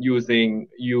 using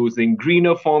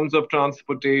greener forms of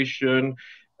transportation.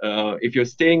 If you're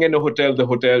staying in a hotel, the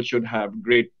hotel should have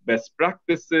great best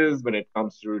practices when it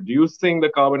comes to reducing the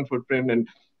carbon footprint, and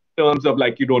terms of,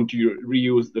 like, you don't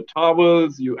reuse the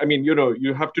towels. You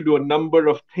have to do a number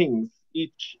of things.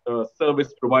 Each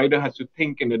service provider has to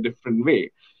think in a different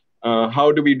way.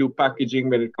 How do we do packaging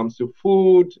when it comes to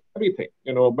food, everything,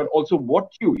 but also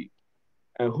what you eat,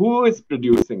 who is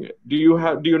producing it? Do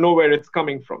you know where it's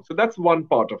coming from? So that's one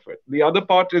part of it. The other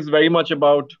part is very much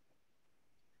about,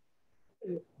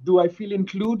 do I feel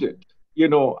included?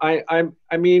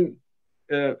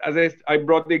 As I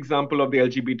brought the example of the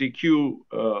LGBTQ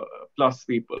plus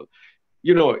people.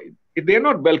 They're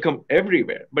not welcome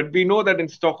everywhere, but we know that in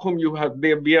Stockholm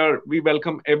we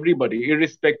welcome everybody,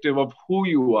 irrespective of who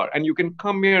you are, and you can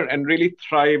come here and really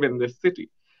thrive in this city.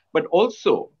 But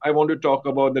also, I want to talk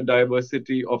about the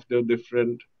diversity of the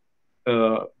different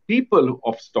people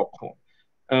of Stockholm.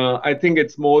 I think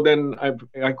it's more than,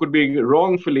 I could be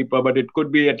wrong, Philippa, but it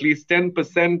could be at least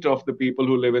 10% of the people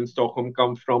who live in Stockholm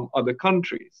come from other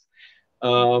countries.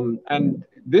 And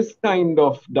this kind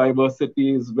of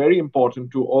diversity is very important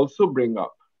to also bring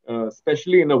up,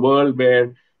 especially in a world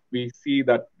where we see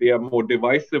that they are more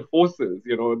divisive forces,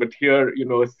 but here,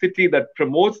 a city that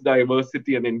promotes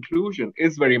diversity and inclusion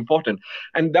is very important.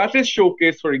 And that is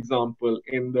showcased, for example,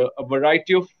 in a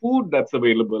variety of food that's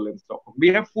available in Stockholm. We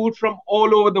have food from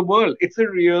all over the world. It's a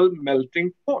real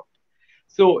melting pot.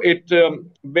 So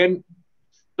when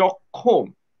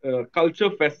Stockholm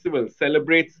Culture Festival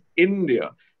celebrates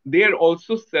India, they are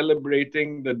also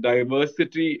celebrating the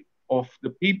diversity of the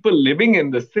people living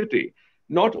in the city,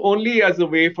 not only as a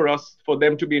way for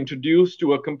them to be introduced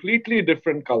to a completely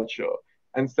different culture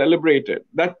and celebrate it.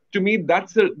 That, to me,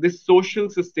 this social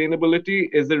sustainability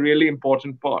is a really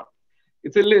important part.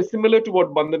 It's similar to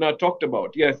what Bandana talked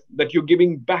about. Yes, that you're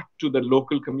giving back to the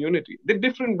local community. There are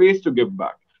different ways to give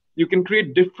back. You can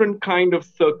create different kind of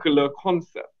circular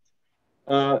concepts.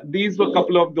 These were a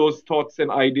couple of those thoughts and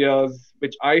ideas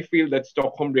which I feel that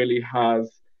Stockholm really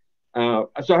has. So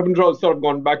I haven't sort of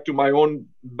gone back to my own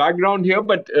background here,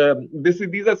 but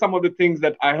these are some of the things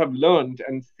that I have learned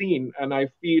and seen, and I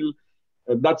feel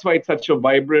that's why it's such a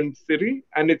vibrant city,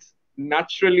 and it's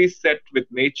naturally set with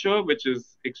nature, which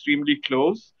is extremely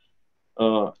close.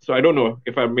 So I don't know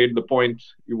if I've made the point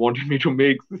you wanted me to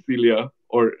make, Cecilia,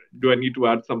 or do I need to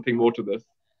add something more to this?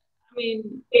 I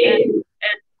mean, I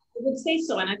would say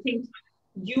so, and I think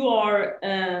you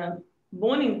are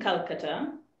born in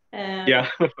Calcutta. Yeah.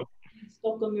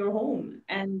 Stockholm your home,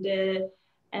 and there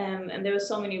are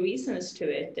so many reasons to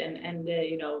it, and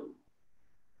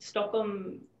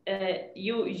Stockholm,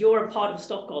 you're a part of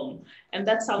Stockholm, and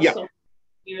that's how Stockholm,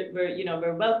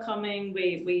 we're welcoming.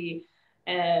 We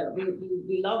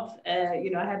love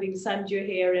having Sanjoo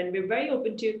here, and we're very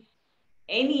open to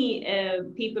any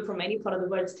people from any part of the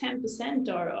world. 10%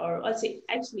 are I'd say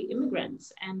actually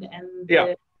immigrants, and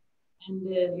the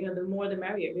more the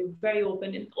merrier. We're very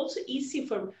open, and also easy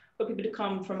for people to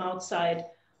come from outside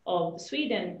of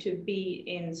Sweden to be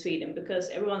in Sweden, because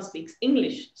everyone speaks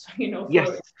English. So Yes.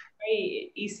 For a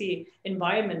very easy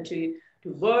environment to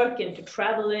work and to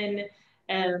travel in.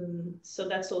 So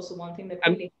that's also one thing that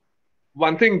really.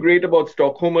 One thing great about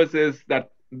Stockholmers is that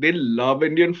they love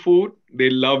Indian food, they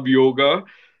love yoga.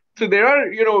 So there are,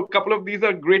 a couple of these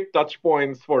are great touch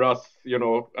points for us,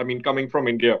 coming from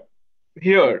India.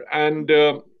 here, and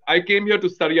I came here to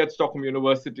study at Stockholm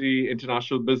University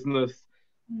International Business,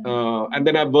 and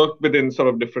then I worked within sort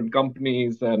of different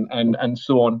companies and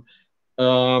so on.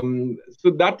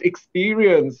 So that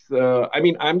experience, I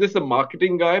mean, I'm just a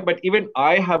marketing guy, but even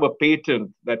I have a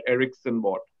patent that Ericsson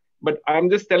bought. But I'm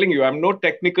just telling you, I'm no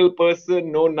technical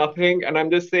person, no nothing. And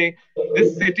I'm just saying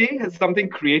this city has something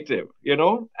creative, you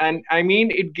know? And I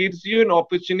mean, it gives you an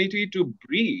opportunity to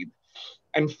breathe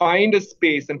and find a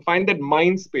space and find that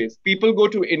mind space. People go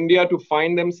to India to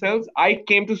find themselves. I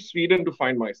came to Sweden to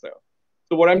find myself.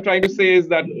 So what I'm trying to say is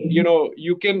that, you know,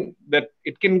 that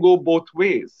it can go both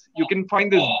ways. You can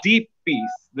find this deep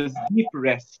peace, this deep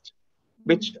rest,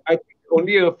 which I think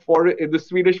only the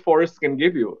Swedish forest can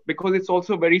give you, because it's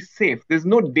also very safe. There's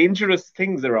no dangerous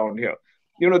things around here.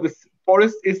 You know, this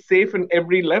forest is safe in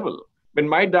every level. When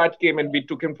my dad came and we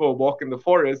took him for a walk in the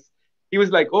forest, he was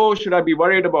like, "Oh, should I be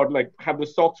worried about like have the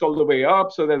socks all the way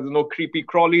up so there's no creepy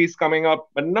crawlies coming up?"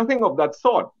 But nothing of that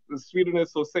sort. Sweden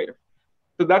is so safe.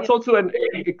 So that's also an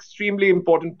extremely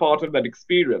important part of that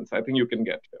experience I think you can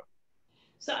get here.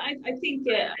 So I think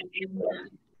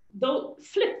though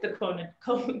flip the cone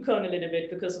a little bit,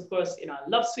 because of course, you know, I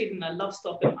love Sweden, I love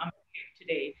Stockholm, I'm here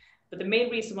today. But the main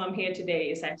reason why I'm here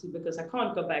today is actually because I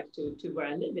can't go back to where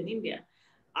I live in India.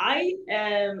 I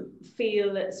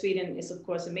feel that Sweden is of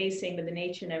course amazing with the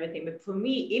nature and everything, but for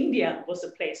me, India was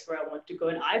a place where I want to go,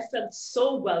 and I felt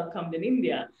so welcomed in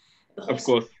India. Of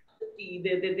course.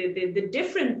 The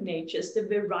different natures, the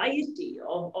variety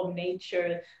of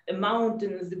nature, the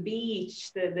mountains, the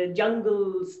beach, the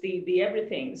jungles, the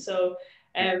everything. So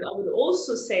I would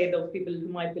also say, though, people who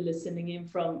might be listening in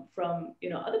from you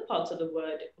know other parts of the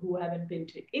world who haven't been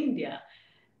to India,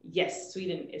 yes,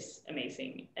 Sweden is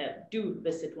amazing. Do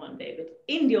visit one day. But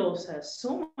India also has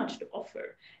so much to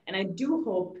offer. And I do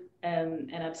hope,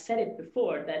 and I've said it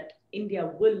before, that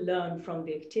India will learn from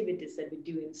the activities that we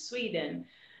do in Sweden,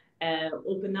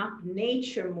 open up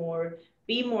nature more,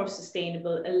 be more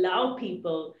sustainable, allow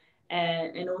people,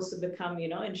 and also become, you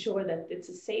know, ensure that it's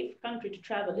a safe country to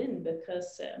travel in,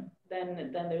 because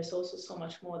then there's also so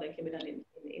much more that can be done in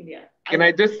India. Can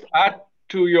I just add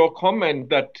to your comment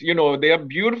that, you know, there are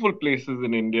beautiful places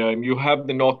in India, and you have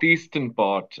the northeastern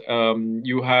part,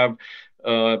 you have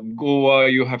Goa,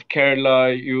 you have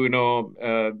Kerala, you know,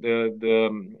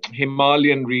 the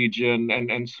Himalayan region,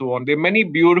 and so on. There are many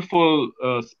beautiful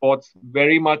spots,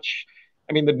 very much.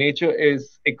 I mean, the nature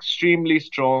is extremely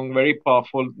strong, very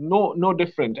powerful, no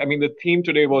different. I mean, the theme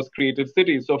today was creative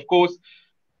cities. So, of course,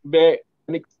 where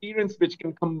an experience which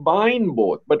can combine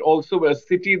both, but also a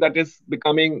city that is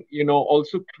becoming, you know,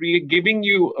 also giving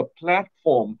you a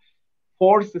platform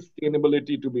for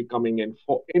sustainability to be coming in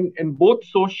for in both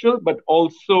social, but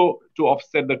also to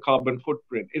offset the carbon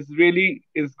footprint is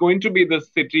going to be the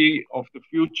city of the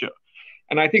future.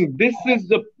 And I think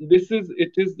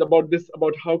it is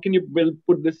about how can you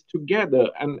put this together,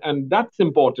 and that's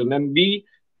important. And the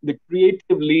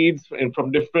creative leads and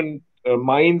from different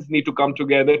minds need to come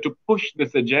together to push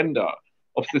this agenda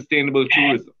of sustainable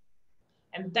tourism.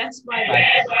 And that's why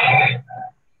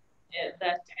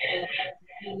that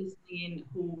listening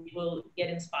who will get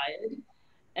inspired.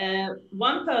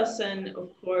 One person, of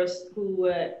course, who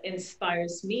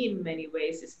inspires me in many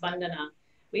ways is Bandana.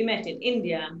 We met in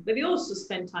India, but we also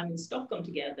spent time in Stockholm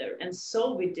together, and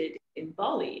so we did in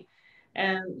Bali.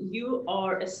 You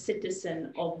are a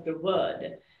citizen of the world.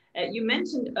 You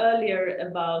mentioned earlier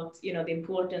about, you know, the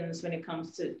importance when it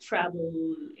comes to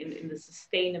travel in the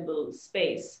sustainable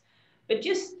space, but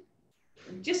just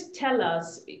tell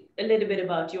us a little bit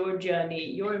about your journey.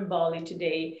 You're in Bali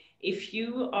today. If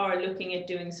you are looking at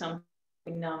doing something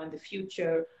now in the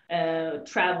future,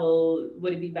 travel,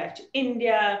 would it be back to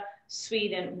India,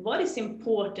 Sweden? What is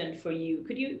important for you?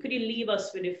 Could you leave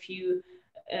us with a few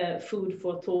food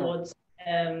for thoughts?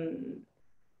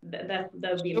 That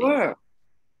would be amazing.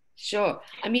 Sure.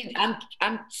 I mean,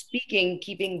 I'm speaking,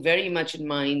 keeping very much in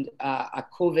mind a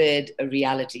COVID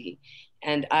reality.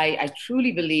 And I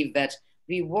truly believe that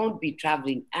we won't be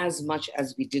traveling as much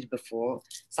as we did before.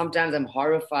 Sometimes I'm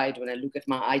horrified when I look at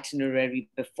my itinerary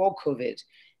before COVID,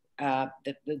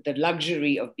 the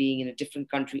luxury of being in a different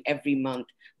country every month,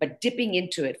 but dipping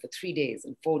into it for 3 days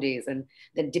and 4 days, and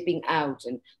then dipping out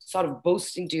and sort of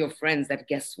boasting to your friends that,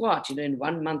 guess what, you know, in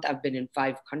 1 month I've been in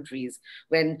 5 countries,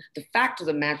 when the fact of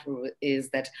the matter is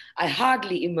that I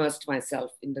hardly immersed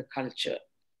myself in the culture.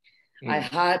 I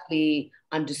hardly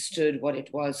understood what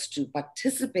it was to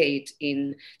participate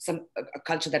in a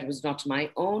culture that was not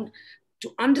my own,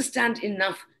 to understand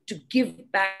enough to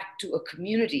give back to a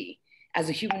community as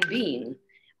a human being.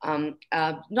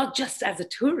 not just as a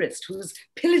tourist who's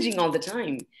pillaging all the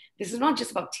time. This is not just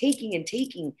about taking and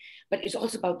taking, but it's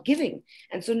also about giving.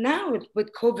 And so now with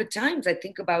COVID times, I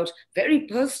think about very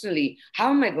personally,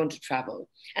 how am I going to travel?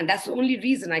 And that's the only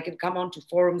reason I can come on to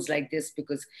forums like this,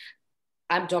 because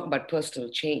I'm talking about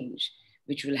personal change,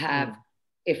 which will have,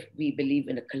 if we believe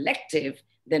in a collective,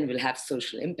 then we'll have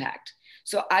social impact.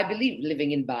 So I believe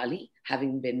living in Bali,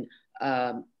 having been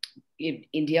in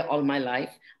India all my life.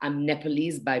 I'm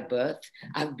Nepalese by birth.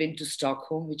 I've been to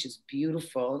Stockholm, which is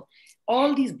beautiful.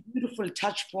 All these beautiful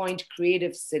touch point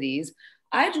creative cities.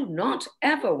 I do not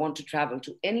ever want to travel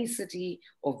to any city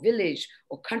or village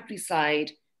or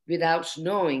countryside without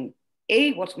knowing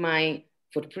A, what my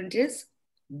footprint is,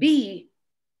 B,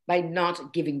 by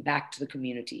not giving back to the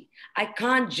community. I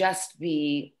can't just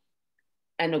be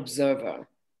an observer.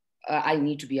 I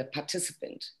need to be a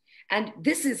participant. And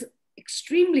this is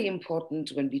extremely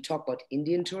important when we talk about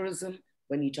Indian tourism,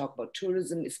 when you talk about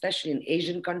tourism, especially in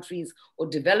Asian countries or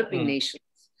developing nations,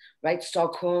 right?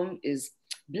 Stockholm is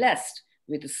blessed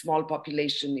with a small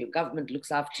population. Your government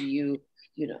looks after you.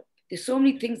 You know, there's so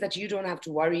many things that you don't have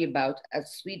to worry about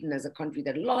as Sweden, as a country,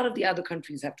 that a lot of the other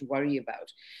countries have to worry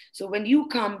about. So when you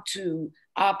come to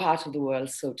our part of the world,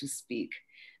 so to speak,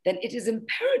 then it is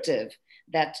imperative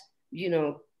that, you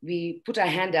know, we put our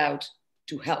hand out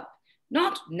to help.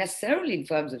 Not necessarily in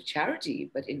terms of charity,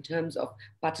 but in terms of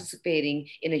participating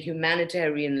in a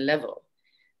humanitarian level,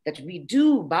 that we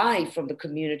do buy from the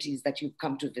communities that you've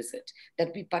come to visit,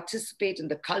 that we participate in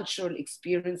the cultural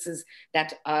experiences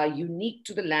that are unique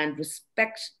to the land,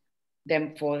 respect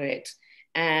them for it,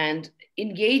 and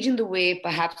engage in the way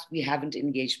perhaps we haven't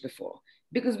engaged before.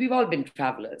 Because we've all been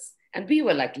travelers, and we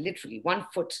were like literally 1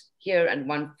 foot here and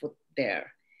 1 foot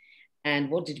there.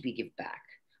 And what did we give back?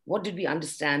 What did we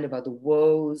understand about the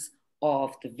woes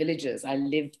of the villagers? I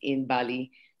live in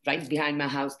Bali. Right behind my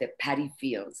house, there are paddy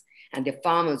fields, and there are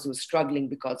farmers who are struggling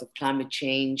because of climate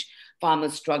change,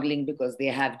 farmers struggling because they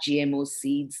have GMO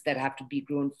seeds that have to be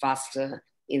grown faster.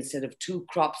 Instead of 2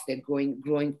 crops, they're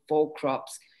growing 4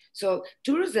 crops. So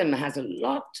tourism has a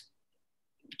lot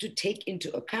to take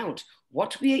into account.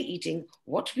 What we are eating,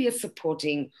 what we are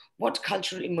supporting, what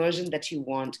cultural immersion that you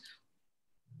want,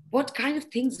 what kind of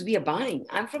things we are buying.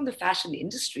 I'm from the fashion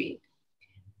industry.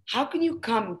 How can you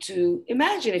come to,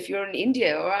 imagine if you're in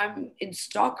India or I'm in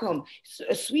Stockholm,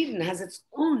 Sweden has its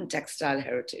own textile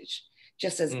heritage,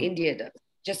 just as India does,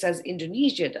 just as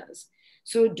Indonesia does.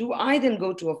 So do I then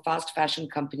go to a fast fashion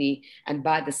company and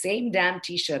buy the same damn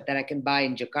t-shirt that I can buy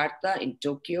in Jakarta, in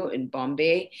Tokyo, in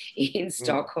Bombay, in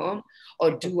Stockholm?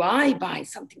 Or do I buy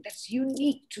something that's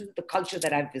unique to the culture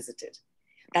that I've visited,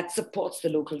 that supports the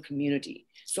local community?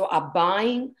 So our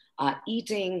buying, our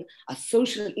eating, our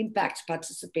social impact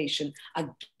participation,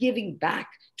 our giving back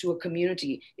to a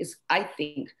community is, I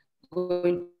think,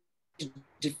 going to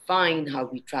define how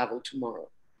we travel tomorrow.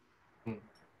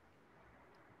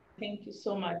 Thank you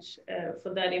so much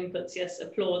for that input. Yes,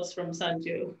 applause from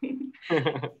Sanjoo.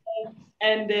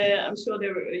 And I'm sure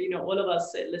there were, you know, all of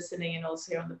us listening and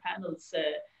also here on the panels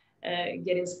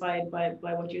get inspired by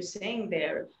what you're saying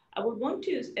there. I would want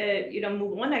to, you know,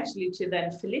 move on actually to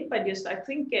then Philippa. Just, I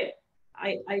think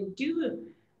I do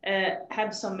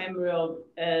have some memory of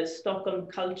Stockholm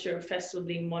Culture Festival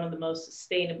being one of the most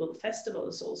sustainable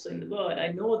festivals also in the world. I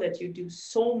know that you do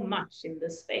so much in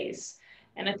this space.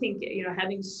 And I think, you know,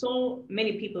 having so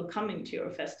many people coming to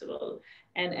your festival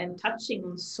and touching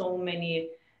on so many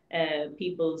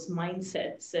people's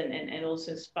mindsets and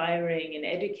also inspiring and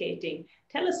educating.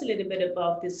 Tell us a little bit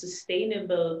about the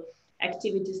sustainable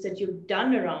activities that you've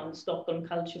done around Stockholm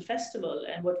Culture Festival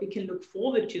and what we can look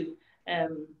forward to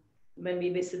when we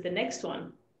visit the next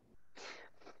one.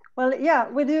 Well, yeah,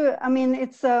 we do. I mean,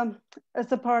 it's a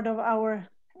part of our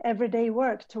everyday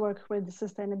work to work with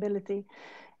sustainability.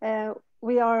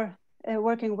 We are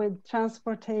working with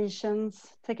transportations,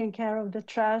 taking care of the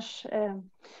trash,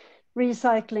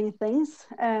 recycling things.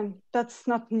 That's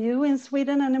not new in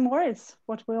Sweden anymore. It's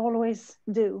what we always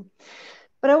do.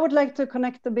 But I would like to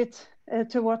connect a bit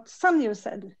to what Sanjoo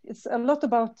said. It's a lot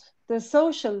about the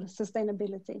social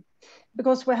sustainability,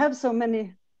 because we have so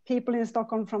many people in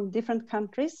Stockholm from different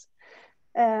countries,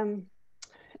 and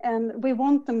we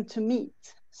want them to meet.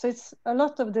 So it's a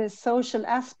lot of the social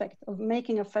aspect of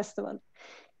making a festival.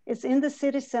 It's in the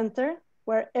city center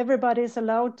where everybody is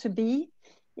allowed to be.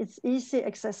 It's easy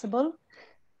accessible.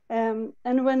 And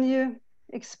when you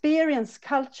experience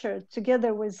culture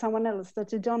together with someone else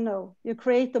that you don't know, you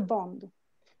create a bond,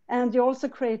 and you also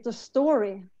create a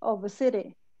story of a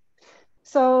city.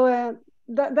 So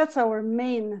that's our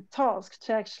main task,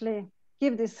 to actually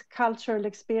give this cultural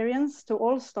experience to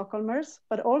all Stockholmers,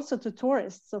 but also to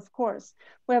tourists, of course.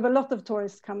 We have a lot of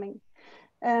tourists coming.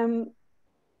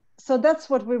 So that's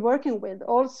what we're working with,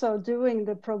 also doing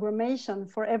the programmation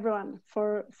for everyone,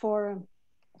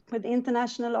 with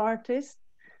international artists,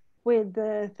 with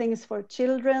things for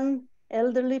children,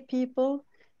 elderly people.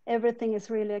 Everything is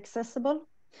really accessible.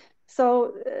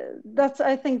 So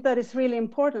I think that is really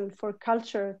important for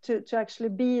culture to actually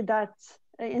be that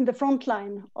in the front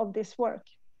line of this work.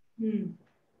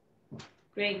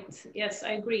 Great. Yes,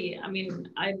 I agree. I mean,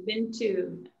 I've been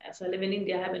to, as I live in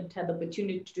India, I haven't had the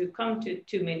opportunity to come to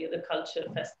too many of the culture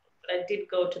festivals, but I did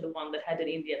go to the one that had an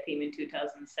India theme in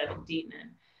 2017, and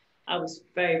I was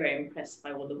very, very impressed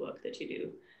by all the work that you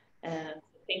do.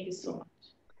 Thank you so much.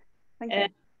 Thank you.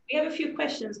 We have a few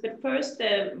questions, but first,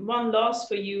 one last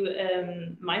for you,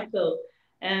 Michael.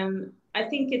 I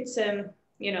think it's,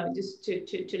 just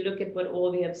to look at what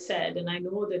all we have said, and I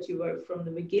know that you were from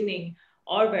the beginning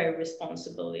are very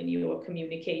responsible in your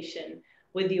communication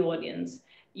with the audience.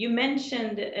 You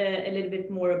mentioned a little bit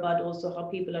more about also how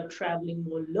people are traveling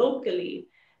more locally,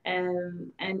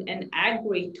 and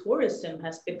agri-tourism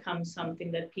has become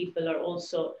something that people are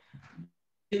also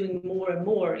doing more and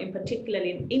more, in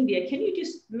particularly in India. Can you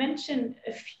just mention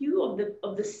a few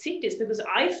of the cities, because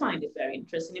I find it very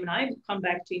interesting. I mean, I come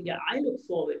back to India, I look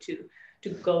forward to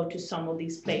go to some of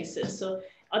these places. So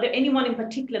are there anyone in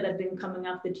particular that have been coming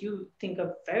up that you think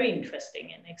are very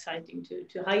interesting and exciting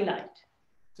to highlight?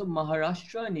 So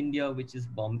Maharashtra in India, which is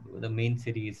the main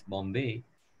city is Bombay.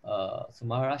 So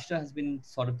Maharashtra has been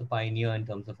sort of the pioneer in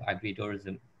terms of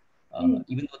agri-tourism.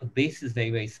 Even though the base is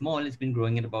very, very small, it's been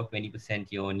growing at about 20%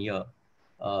 year on year.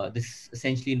 This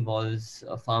essentially involves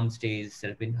farm stays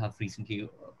that have recently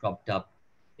cropped up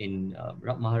in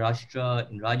Maharashtra,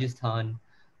 in Rajasthan.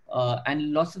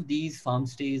 And lots of these farm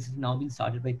stays have now been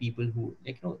started by people who,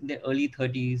 in their early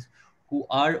 30s, who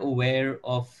are aware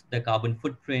of the carbon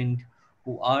footprint,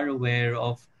 who are aware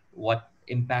of what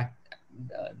impact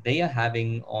they are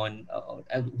having on,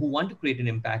 who want to create an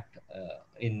impact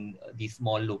in these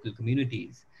small local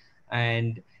communities.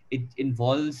 And it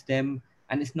involves them,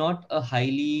 and it's not a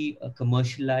highly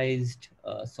commercialized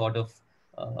sort of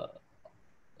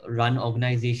run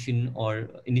organization or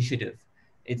initiative.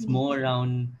 It's more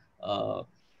around,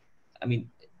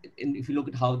 if you look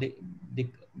at how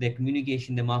their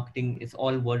communication, their marketing, it's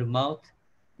all word of mouth.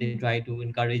 They try to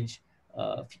encourage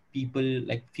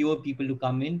fewer people to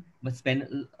come in, but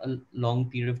spend a long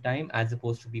period of time, as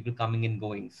opposed to people coming and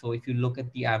going. So if you look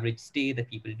at the average stay that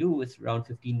people do, it's around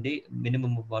 15 days,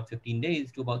 minimum of about 15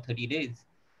 days to about 30 days.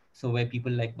 So where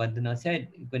people, like Bandana said,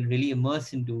 you can really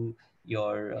immerse into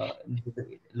your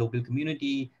local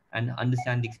community and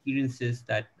understand the experiences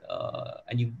that,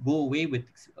 and you go away with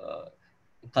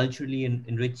culturally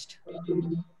enriched.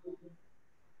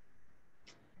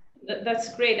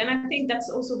 That's great. And I think that's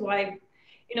also why,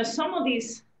 some of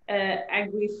these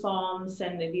agri farms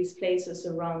and these places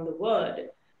around the world,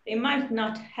 they might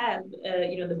not have,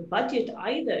 the budget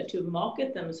either to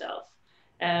market themselves.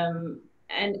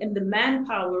 And the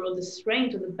manpower or the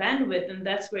strength or the bandwidth, and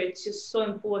that's where it's just so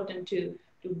important to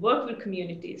work with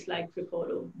communities like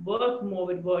Tripoto, work more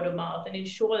with word of mouth, and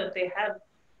ensure that they have,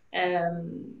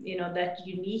 that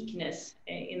uniqueness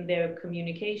in their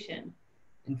communication.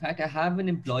 In fact, I have an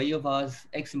employee of ours,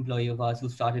 ex-employee of ours, who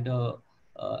started a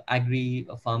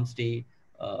farm stay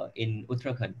in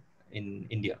Uttarakhand in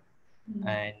India,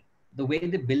 and the way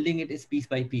they're building it is piece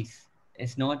by piece.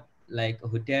 It's not like a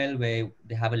hotel where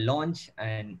they have a launch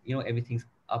and everything's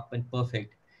up and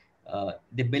perfect.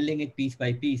 They're building it piece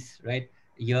by piece, right?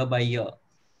 Year by year.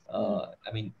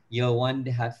 Year one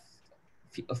they have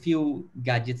a few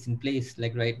gadgets in place.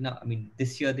 Like right now,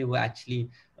 this year they were actually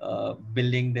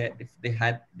building they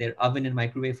had their oven and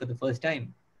microwave for the first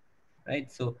time,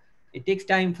 right? So it takes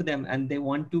time for them, and they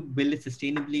want to build it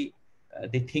sustainably.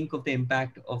 They think of the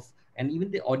impact of, and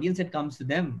even the audience that comes to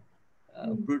them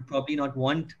would probably not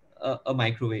want a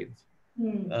microwave.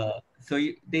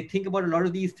 They think about a lot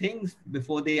of these things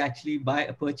before they actually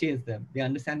purchase them. They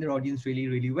understand their audience really,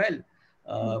 really well,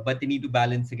 but they need to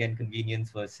balance again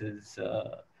convenience versus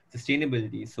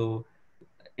sustainability. So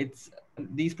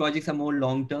these projects are more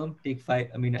long term. I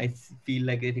feel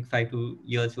like they take 5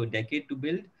 years to a decade to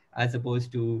build, as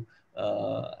opposed to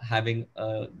having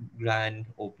a grand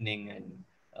opening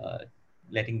and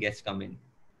letting guests come in.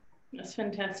 That's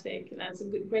fantastic. That's a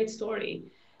great story.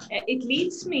 It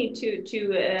leads me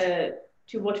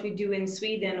to what we do in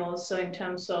Sweden also, in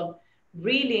terms of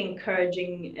really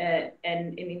encouraging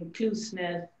and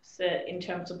inclusiveness in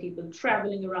terms of people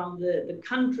traveling around the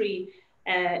country,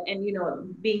 and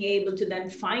being able to then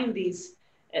find these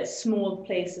small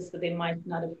places that they might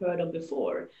not have heard of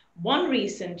before. One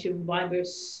reason to why we're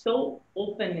so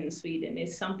open in Sweden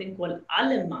is something called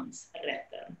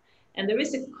allemansrätten. And there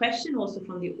is a question also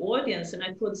from the audience, and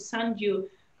I thought, Sanjoo,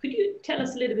 could you tell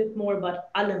us a little bit more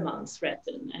about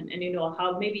allemansrätten and you know,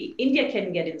 how maybe India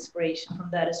can get inspiration from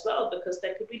that as well, because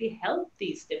that could really help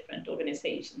these different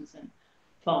organizations and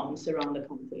farms around the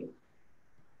country.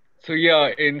 So yeah,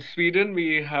 in Sweden,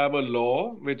 we have a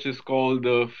law which is called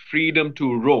the freedom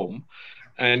to roam.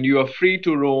 And you are free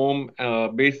to roam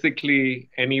basically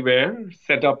anywhere,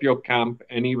 set up your camp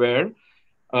anywhere.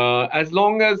 As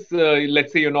long as,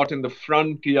 let's say, you're not in the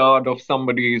front yard of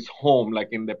somebody's home, like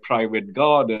in their private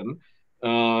garden,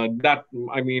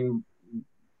 I mean,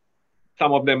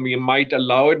 some of them we might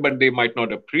allow it, but they might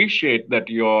not appreciate that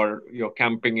you're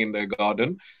camping in their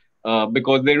garden.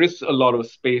 Because there is a lot of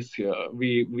space here.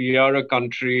 We are a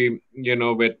country, you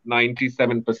know, with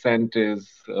 97% is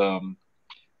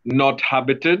not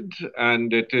habited,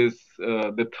 and it is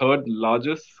the third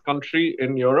largest country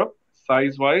in Europe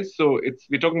size-wise. So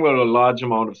we're talking about a large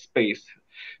amount of space,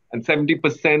 and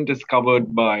 70% is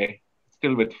covered by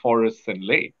still with forests and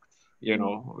lakes, you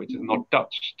know, which is not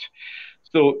touched.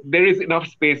 So there is enough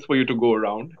space for you to go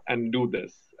around and do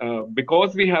this.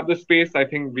 Because we have the space, I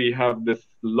think we have this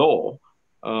law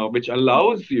which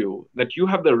allows you that you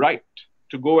have the right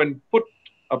to go and put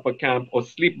up a camp or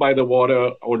sleep by the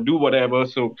water or do whatever.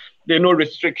 So there are no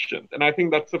restrictions. And I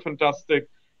think that's a fantastic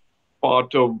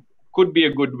part of, could be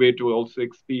a good way to also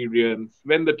experience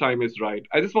when the time is right.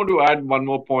 I just want to add one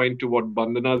more point to what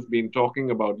Bandana's been talking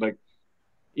about. Like,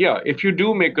 yeah, if you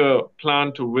do make a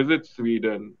plan to visit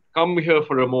Sweden, come here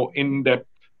for a more in-depth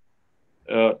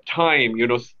time. You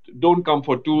know, don't come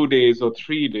for 2 days or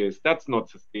 3 days. That's not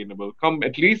sustainable. Come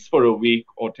at least for a week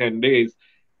or 10 days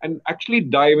and actually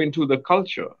dive into the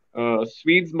culture.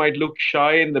 Swedes might look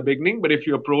shy in the beginning, but if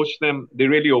you approach them, they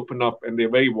really open up and they're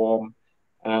very warm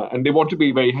and they want to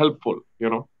be very helpful, you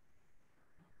know.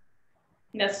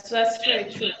 That's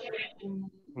very true.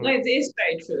 Well, it is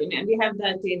very true, and we have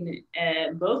that in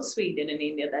both Sweden and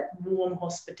India. That warm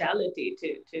hospitality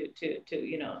to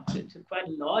you know, to quite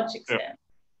a large extent. Yeah.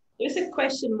 There's a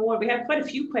question more. We have quite a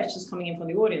few questions coming in from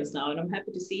the audience now, and I'm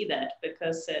happy to see that,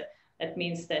 because that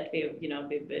means that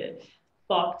we've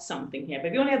sparked something here.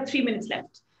 But we only have 3 minutes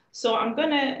left, so I'm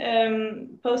gonna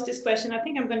post this question. I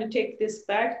think I'm going to take this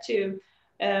back to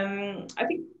I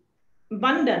think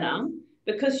Bandana,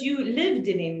 because you lived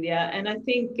in India, and I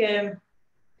think.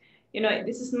 You know,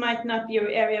 might not be your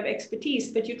area of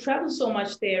expertise, but you travel so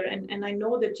much there, and I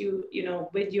know that you know,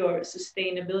 with your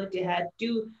sustainability hat,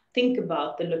 do think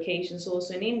about the locations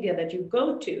also in India that you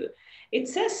go to. It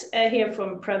says here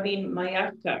from Praveen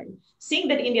Mayakar, seeing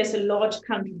that India is a large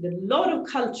country with a lot of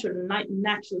cultural and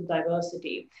natural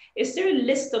diversity, is there a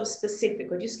list of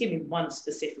specific, or just give me one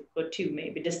specific or two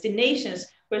maybe, destinations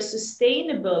where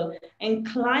sustainable and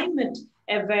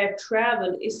climate-aware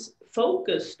travel is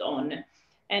focused on?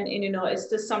 And you know, is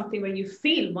this something where you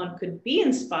feel one could be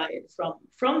inspired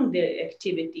from the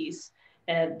activities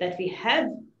that we have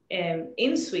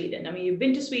in Sweden? I mean, you've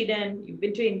been to Sweden, you've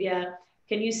been to India.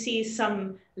 Can you see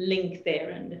some link there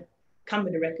and come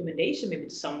with a recommendation maybe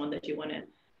to someone that you want to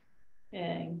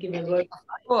give a word?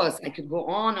 Of course, I could go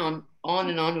on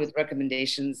and on with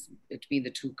recommendations between the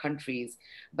two countries,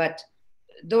 but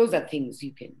those are things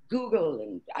you can Google,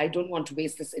 and I don't want to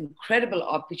waste this incredible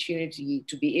opportunity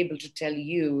to be able to tell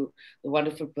you, the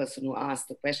wonderful person who asked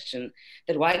the question,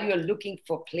 that while you're looking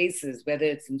for places, whether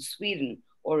it's in Sweden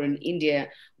or in India,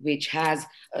 which has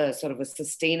a sort of a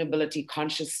sustainability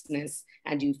consciousness,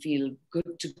 and you feel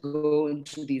good to go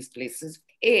into these places,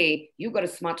 A, you've got a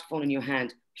smartphone in your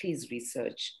hand, please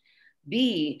research.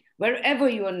 B, wherever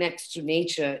you are next to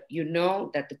nature, you know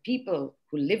that the people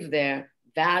who live there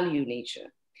value nature.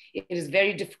 It is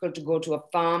very difficult to go to a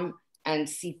farm and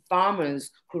see farmers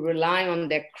who rely on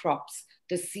their crops,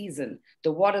 the season,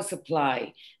 the water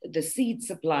supply, the seed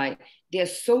supply. They are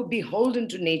so beholden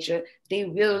to nature, they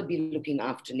will be looking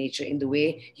after nature in the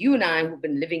way you and I, who've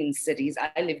been living in cities,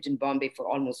 I lived in Bombay for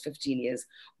almost 15 years,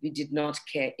 we did not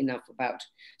care enough about.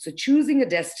 So choosing a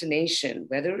destination,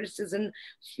 whether it is in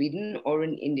Sweden or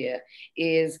in India,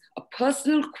 is a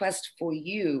personal quest for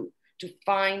you to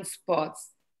find spots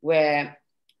where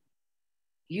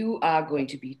you are going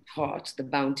to be taught the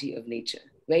bounty of nature,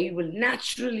 where you will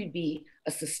naturally be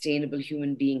a sustainable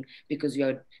human being because you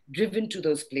are driven to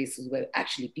those places where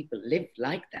actually people live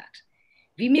like that.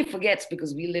 We may forget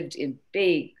because we lived in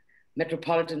big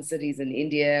metropolitan cities in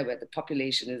India where the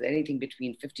population is anything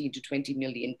between 15 to 20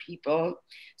 million people.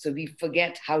 So we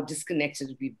forget how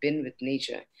disconnected we've been with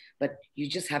nature. But you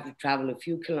just have to travel a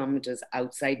few kilometers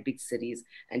outside big cities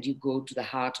and you go to the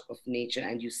heart of nature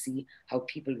and you see how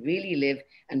people really live.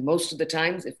 And most of the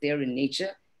times, if they're in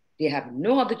nature, they have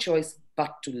no other choice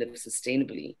but to live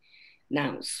sustainably.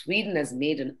 Now, Sweden has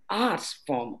made an art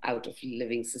form out of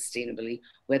living sustainably,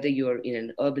 whether you're in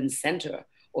an urban center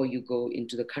or you go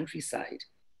into the countryside.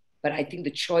 But I think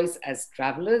the choice as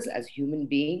travelers, as human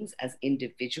beings, as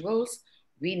individuals,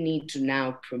 we need to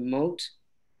now promote,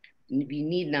 we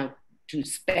need now to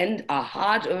spend our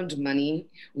hard-earned money,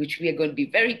 which we are going to be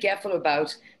very careful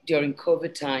about during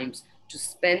COVID times, to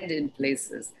spend in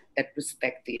places that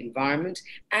respect the environment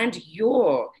and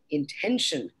your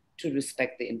intention to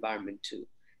respect the environment too.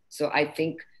 So I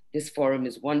think this forum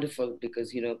is wonderful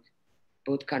because, you know,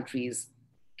 both countries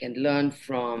can learn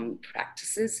from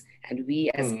practices, and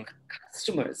we as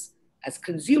customers, as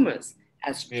consumers,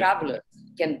 as travelers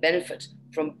can benefit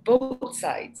from both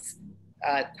sides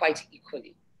quite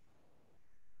equally.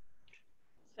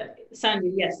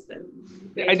 Sanjoo, yes.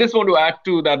 I just want to add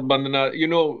to that, Bandana. You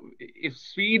know, if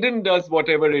Sweden does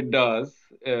whatever it does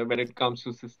when it comes to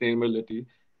sustainability,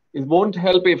 it won't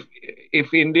help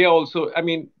if India also. I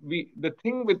mean, the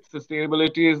thing with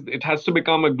sustainability is it has to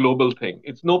become a global thing.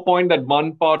 It's no point that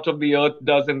one part of the earth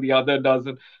does and the other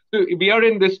doesn't. So we are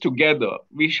in this together.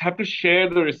 We have to share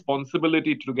the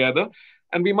responsibility together,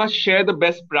 and we must share the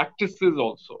best practices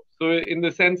also. So in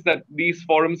the sense that these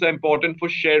forums are important for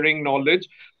sharing knowledge,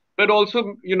 but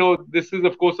also, you know, this is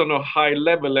of course on a high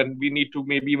level, and we need to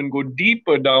maybe even go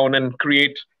deeper down and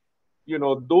create, you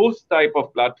know, those type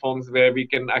of platforms where we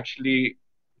can actually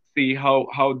see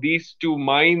how these two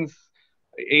minds,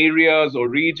 areas or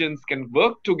regions can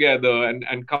work together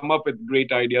and come up with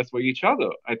great ideas for each other.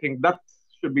 I think that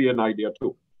should be an idea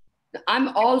too. I'm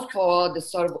all for the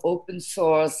sort of open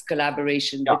source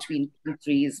collaboration between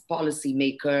countries,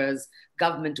 policymakers,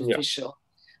 government officials.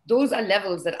 Those are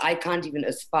levels that I can't even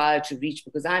aspire to reach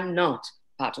because I'm not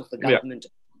part of the government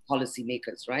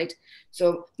policymakers, right?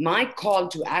 So my call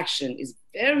to action is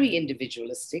very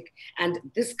individualistic, and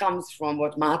this comes from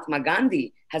what Mahatma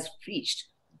Gandhi has preached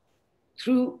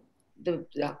through the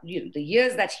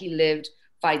years that he lived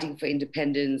fighting for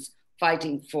independence,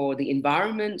 fighting for the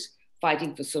environment,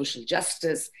 fighting for social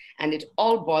justice, and it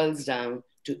all boils down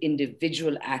to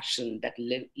individual action that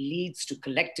leads to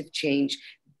collective change,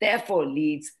 therefore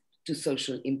leads to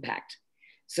social impact.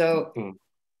 So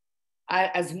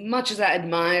as much as I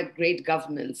admire great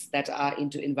governments that are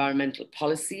into environmental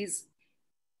policies,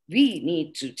 we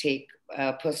need to take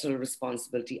personal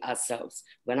responsibility ourselves.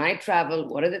 When I travel,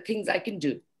 what are the things I can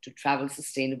do to travel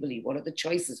sustainably? What are the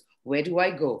choices? Where do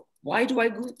I go? Why do I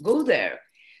go there?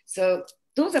 So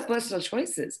those are personal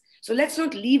choices. So let's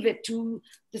not leave it to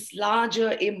this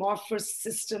larger amorphous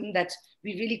system that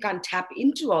we really can't tap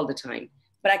into all the time.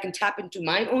 But I can tap into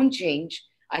my own change.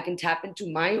 I can tap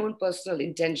into my own personal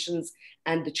intentions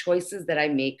and the choices that I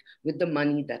make with the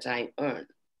money that I earn.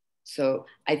 So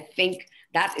I think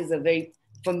that is a very,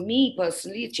 for me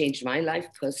personally, it changed my life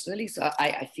personally. So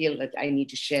I feel that I need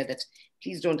to share that.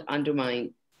 Please don't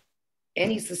undermine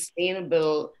any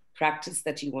sustainable practice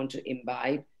that you want to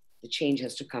imbibe. The change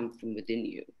has to come from within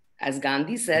you. As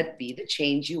Gandhi said, be the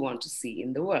change you want to see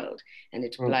in the world. And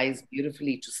it applies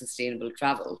beautifully to sustainable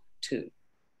travel too.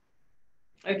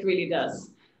 It really does.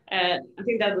 I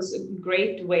think that was a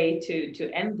great way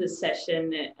to end this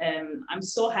session. I'm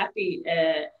so happy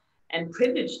and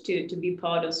privileged to be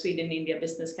part of Sweden-India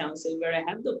Business Council, where I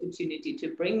have the opportunity to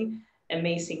bring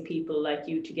amazing people like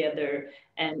you together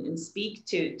and speak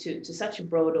to such a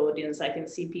broad audience. I can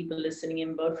see people listening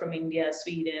in both from India,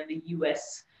 Sweden, the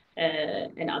US,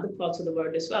 and other parts of the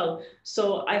world as well.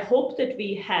 So I hope that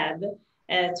we have,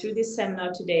 through this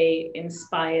seminar today,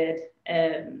 inspired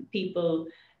people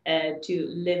to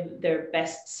live their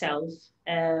best self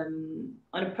on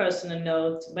a personal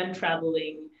note when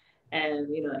traveling,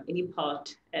 any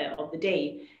part of the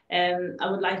day. I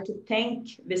would like to thank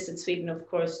Visit Sweden, of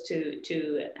course,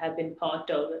 to have been part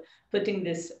of putting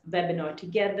this webinar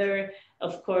together.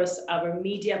 Of course, our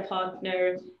media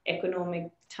partner, Economic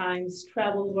Times,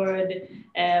 Travel World,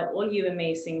 all you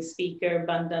amazing speaker,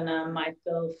 Bandana,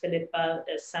 Michael, Philippa,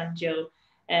 Sanjoo.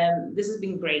 This has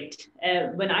been great.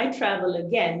 When I travel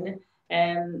again,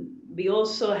 we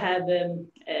also have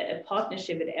a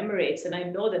partnership with Emirates, and I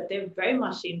know that they're very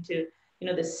much into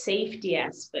the safety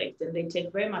aspect, and they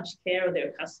take very much care of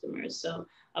their customers. So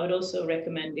I would also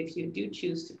recommend, if you do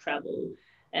choose to travel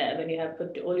when you have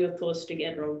put all your thoughts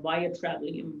together on why you're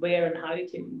traveling and where and how you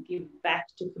can give back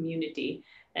to community,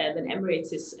 then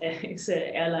Emirates is an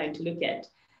airline to look at.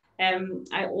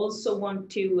 I also want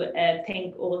to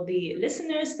thank all the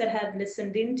listeners that have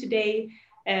listened in today.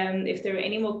 If there are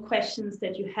any more questions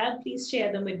that you have, please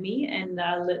share them with me, and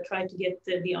I'll try to get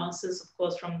the answers, of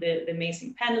course, from the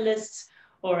amazing panelists,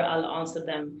 or I'll answer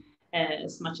them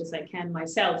as much as I can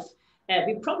myself.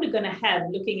 We're probably going to have,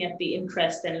 looking at the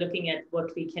interest and looking at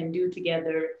what we can do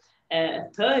together, a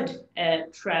third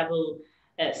travel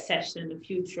session, the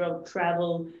future of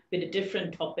travel, with a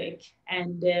different topic.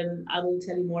 And I will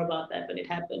tell you more about that when it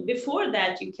happens. Before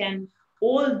that, you can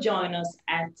all join us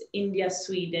at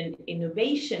India-Sweden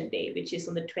Innovation Day, which is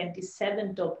on the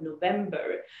 27th of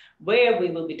November, where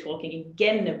we will be talking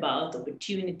again about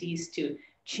opportunities to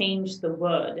change the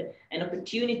world and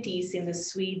opportunities in the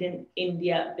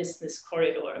Sweden-India business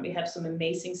corridor. We have some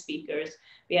amazing speakers.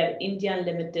 We have India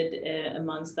Unlimited,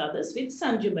 amongst others, with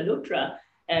Sanjoo Malhotra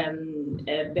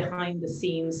behind the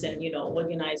scenes and, you know,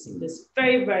 organizing this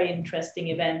very, very interesting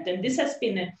event. And this has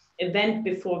been an event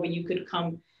before where you could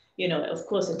come, you know, of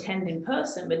course, attend in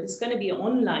person, but it's going to be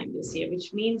online this year,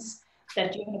 which means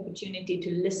that you have an opportunity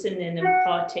to listen in and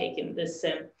partake in this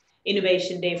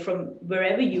Innovation Day from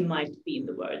wherever you might be in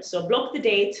the world. So block the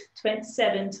date,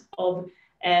 27th of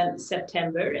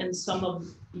September, and some of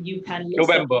you panelists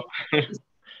November.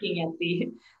 looking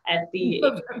at the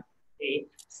day.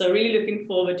 So really looking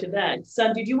forward to that.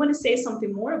 Sanjoo, did you want to say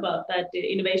something more about that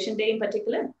Innovation Day in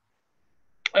particular?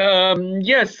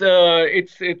 Yes,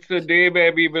 it's a day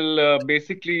where we will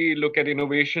basically look at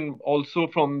innovation also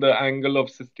from the angle of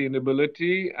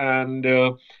sustainability,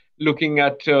 and looking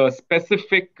at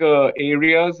specific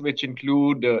areas which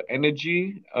include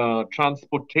energy,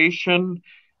 transportation,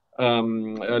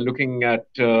 looking at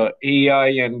AI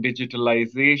and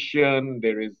digitalization.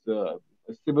 There is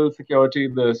civil security,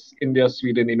 the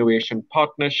India-Sweden Innovation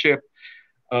Partnership.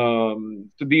 So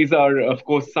these are, of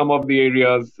course, some of the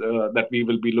areas that we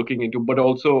will be looking into, but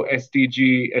also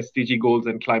SDG goals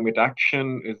and climate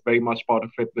action is very much part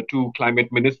of it. The two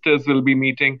climate ministers will be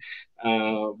meeting,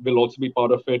 will also be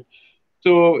part of it.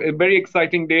 So a very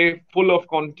exciting day, full of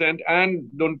content, and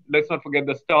let's not forget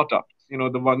the startups, you know,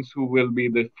 the ones who will be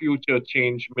the future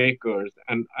change makers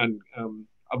and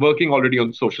are working already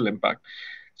on social impact.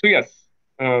 So yes,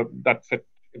 that's it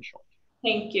in short.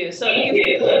 Thank you. So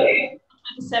looking forward to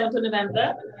 27th of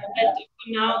November. But for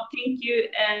now, thank you,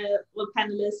 all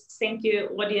panelists. Thank you,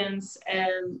 audience,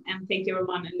 and thank you,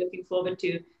 everyone. And looking forward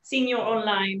to seeing you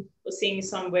online or seeing you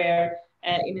somewhere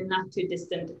in a not too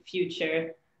distant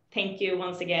future. Thank you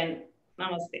once again.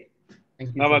 Namaste.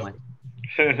 Thank you so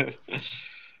much.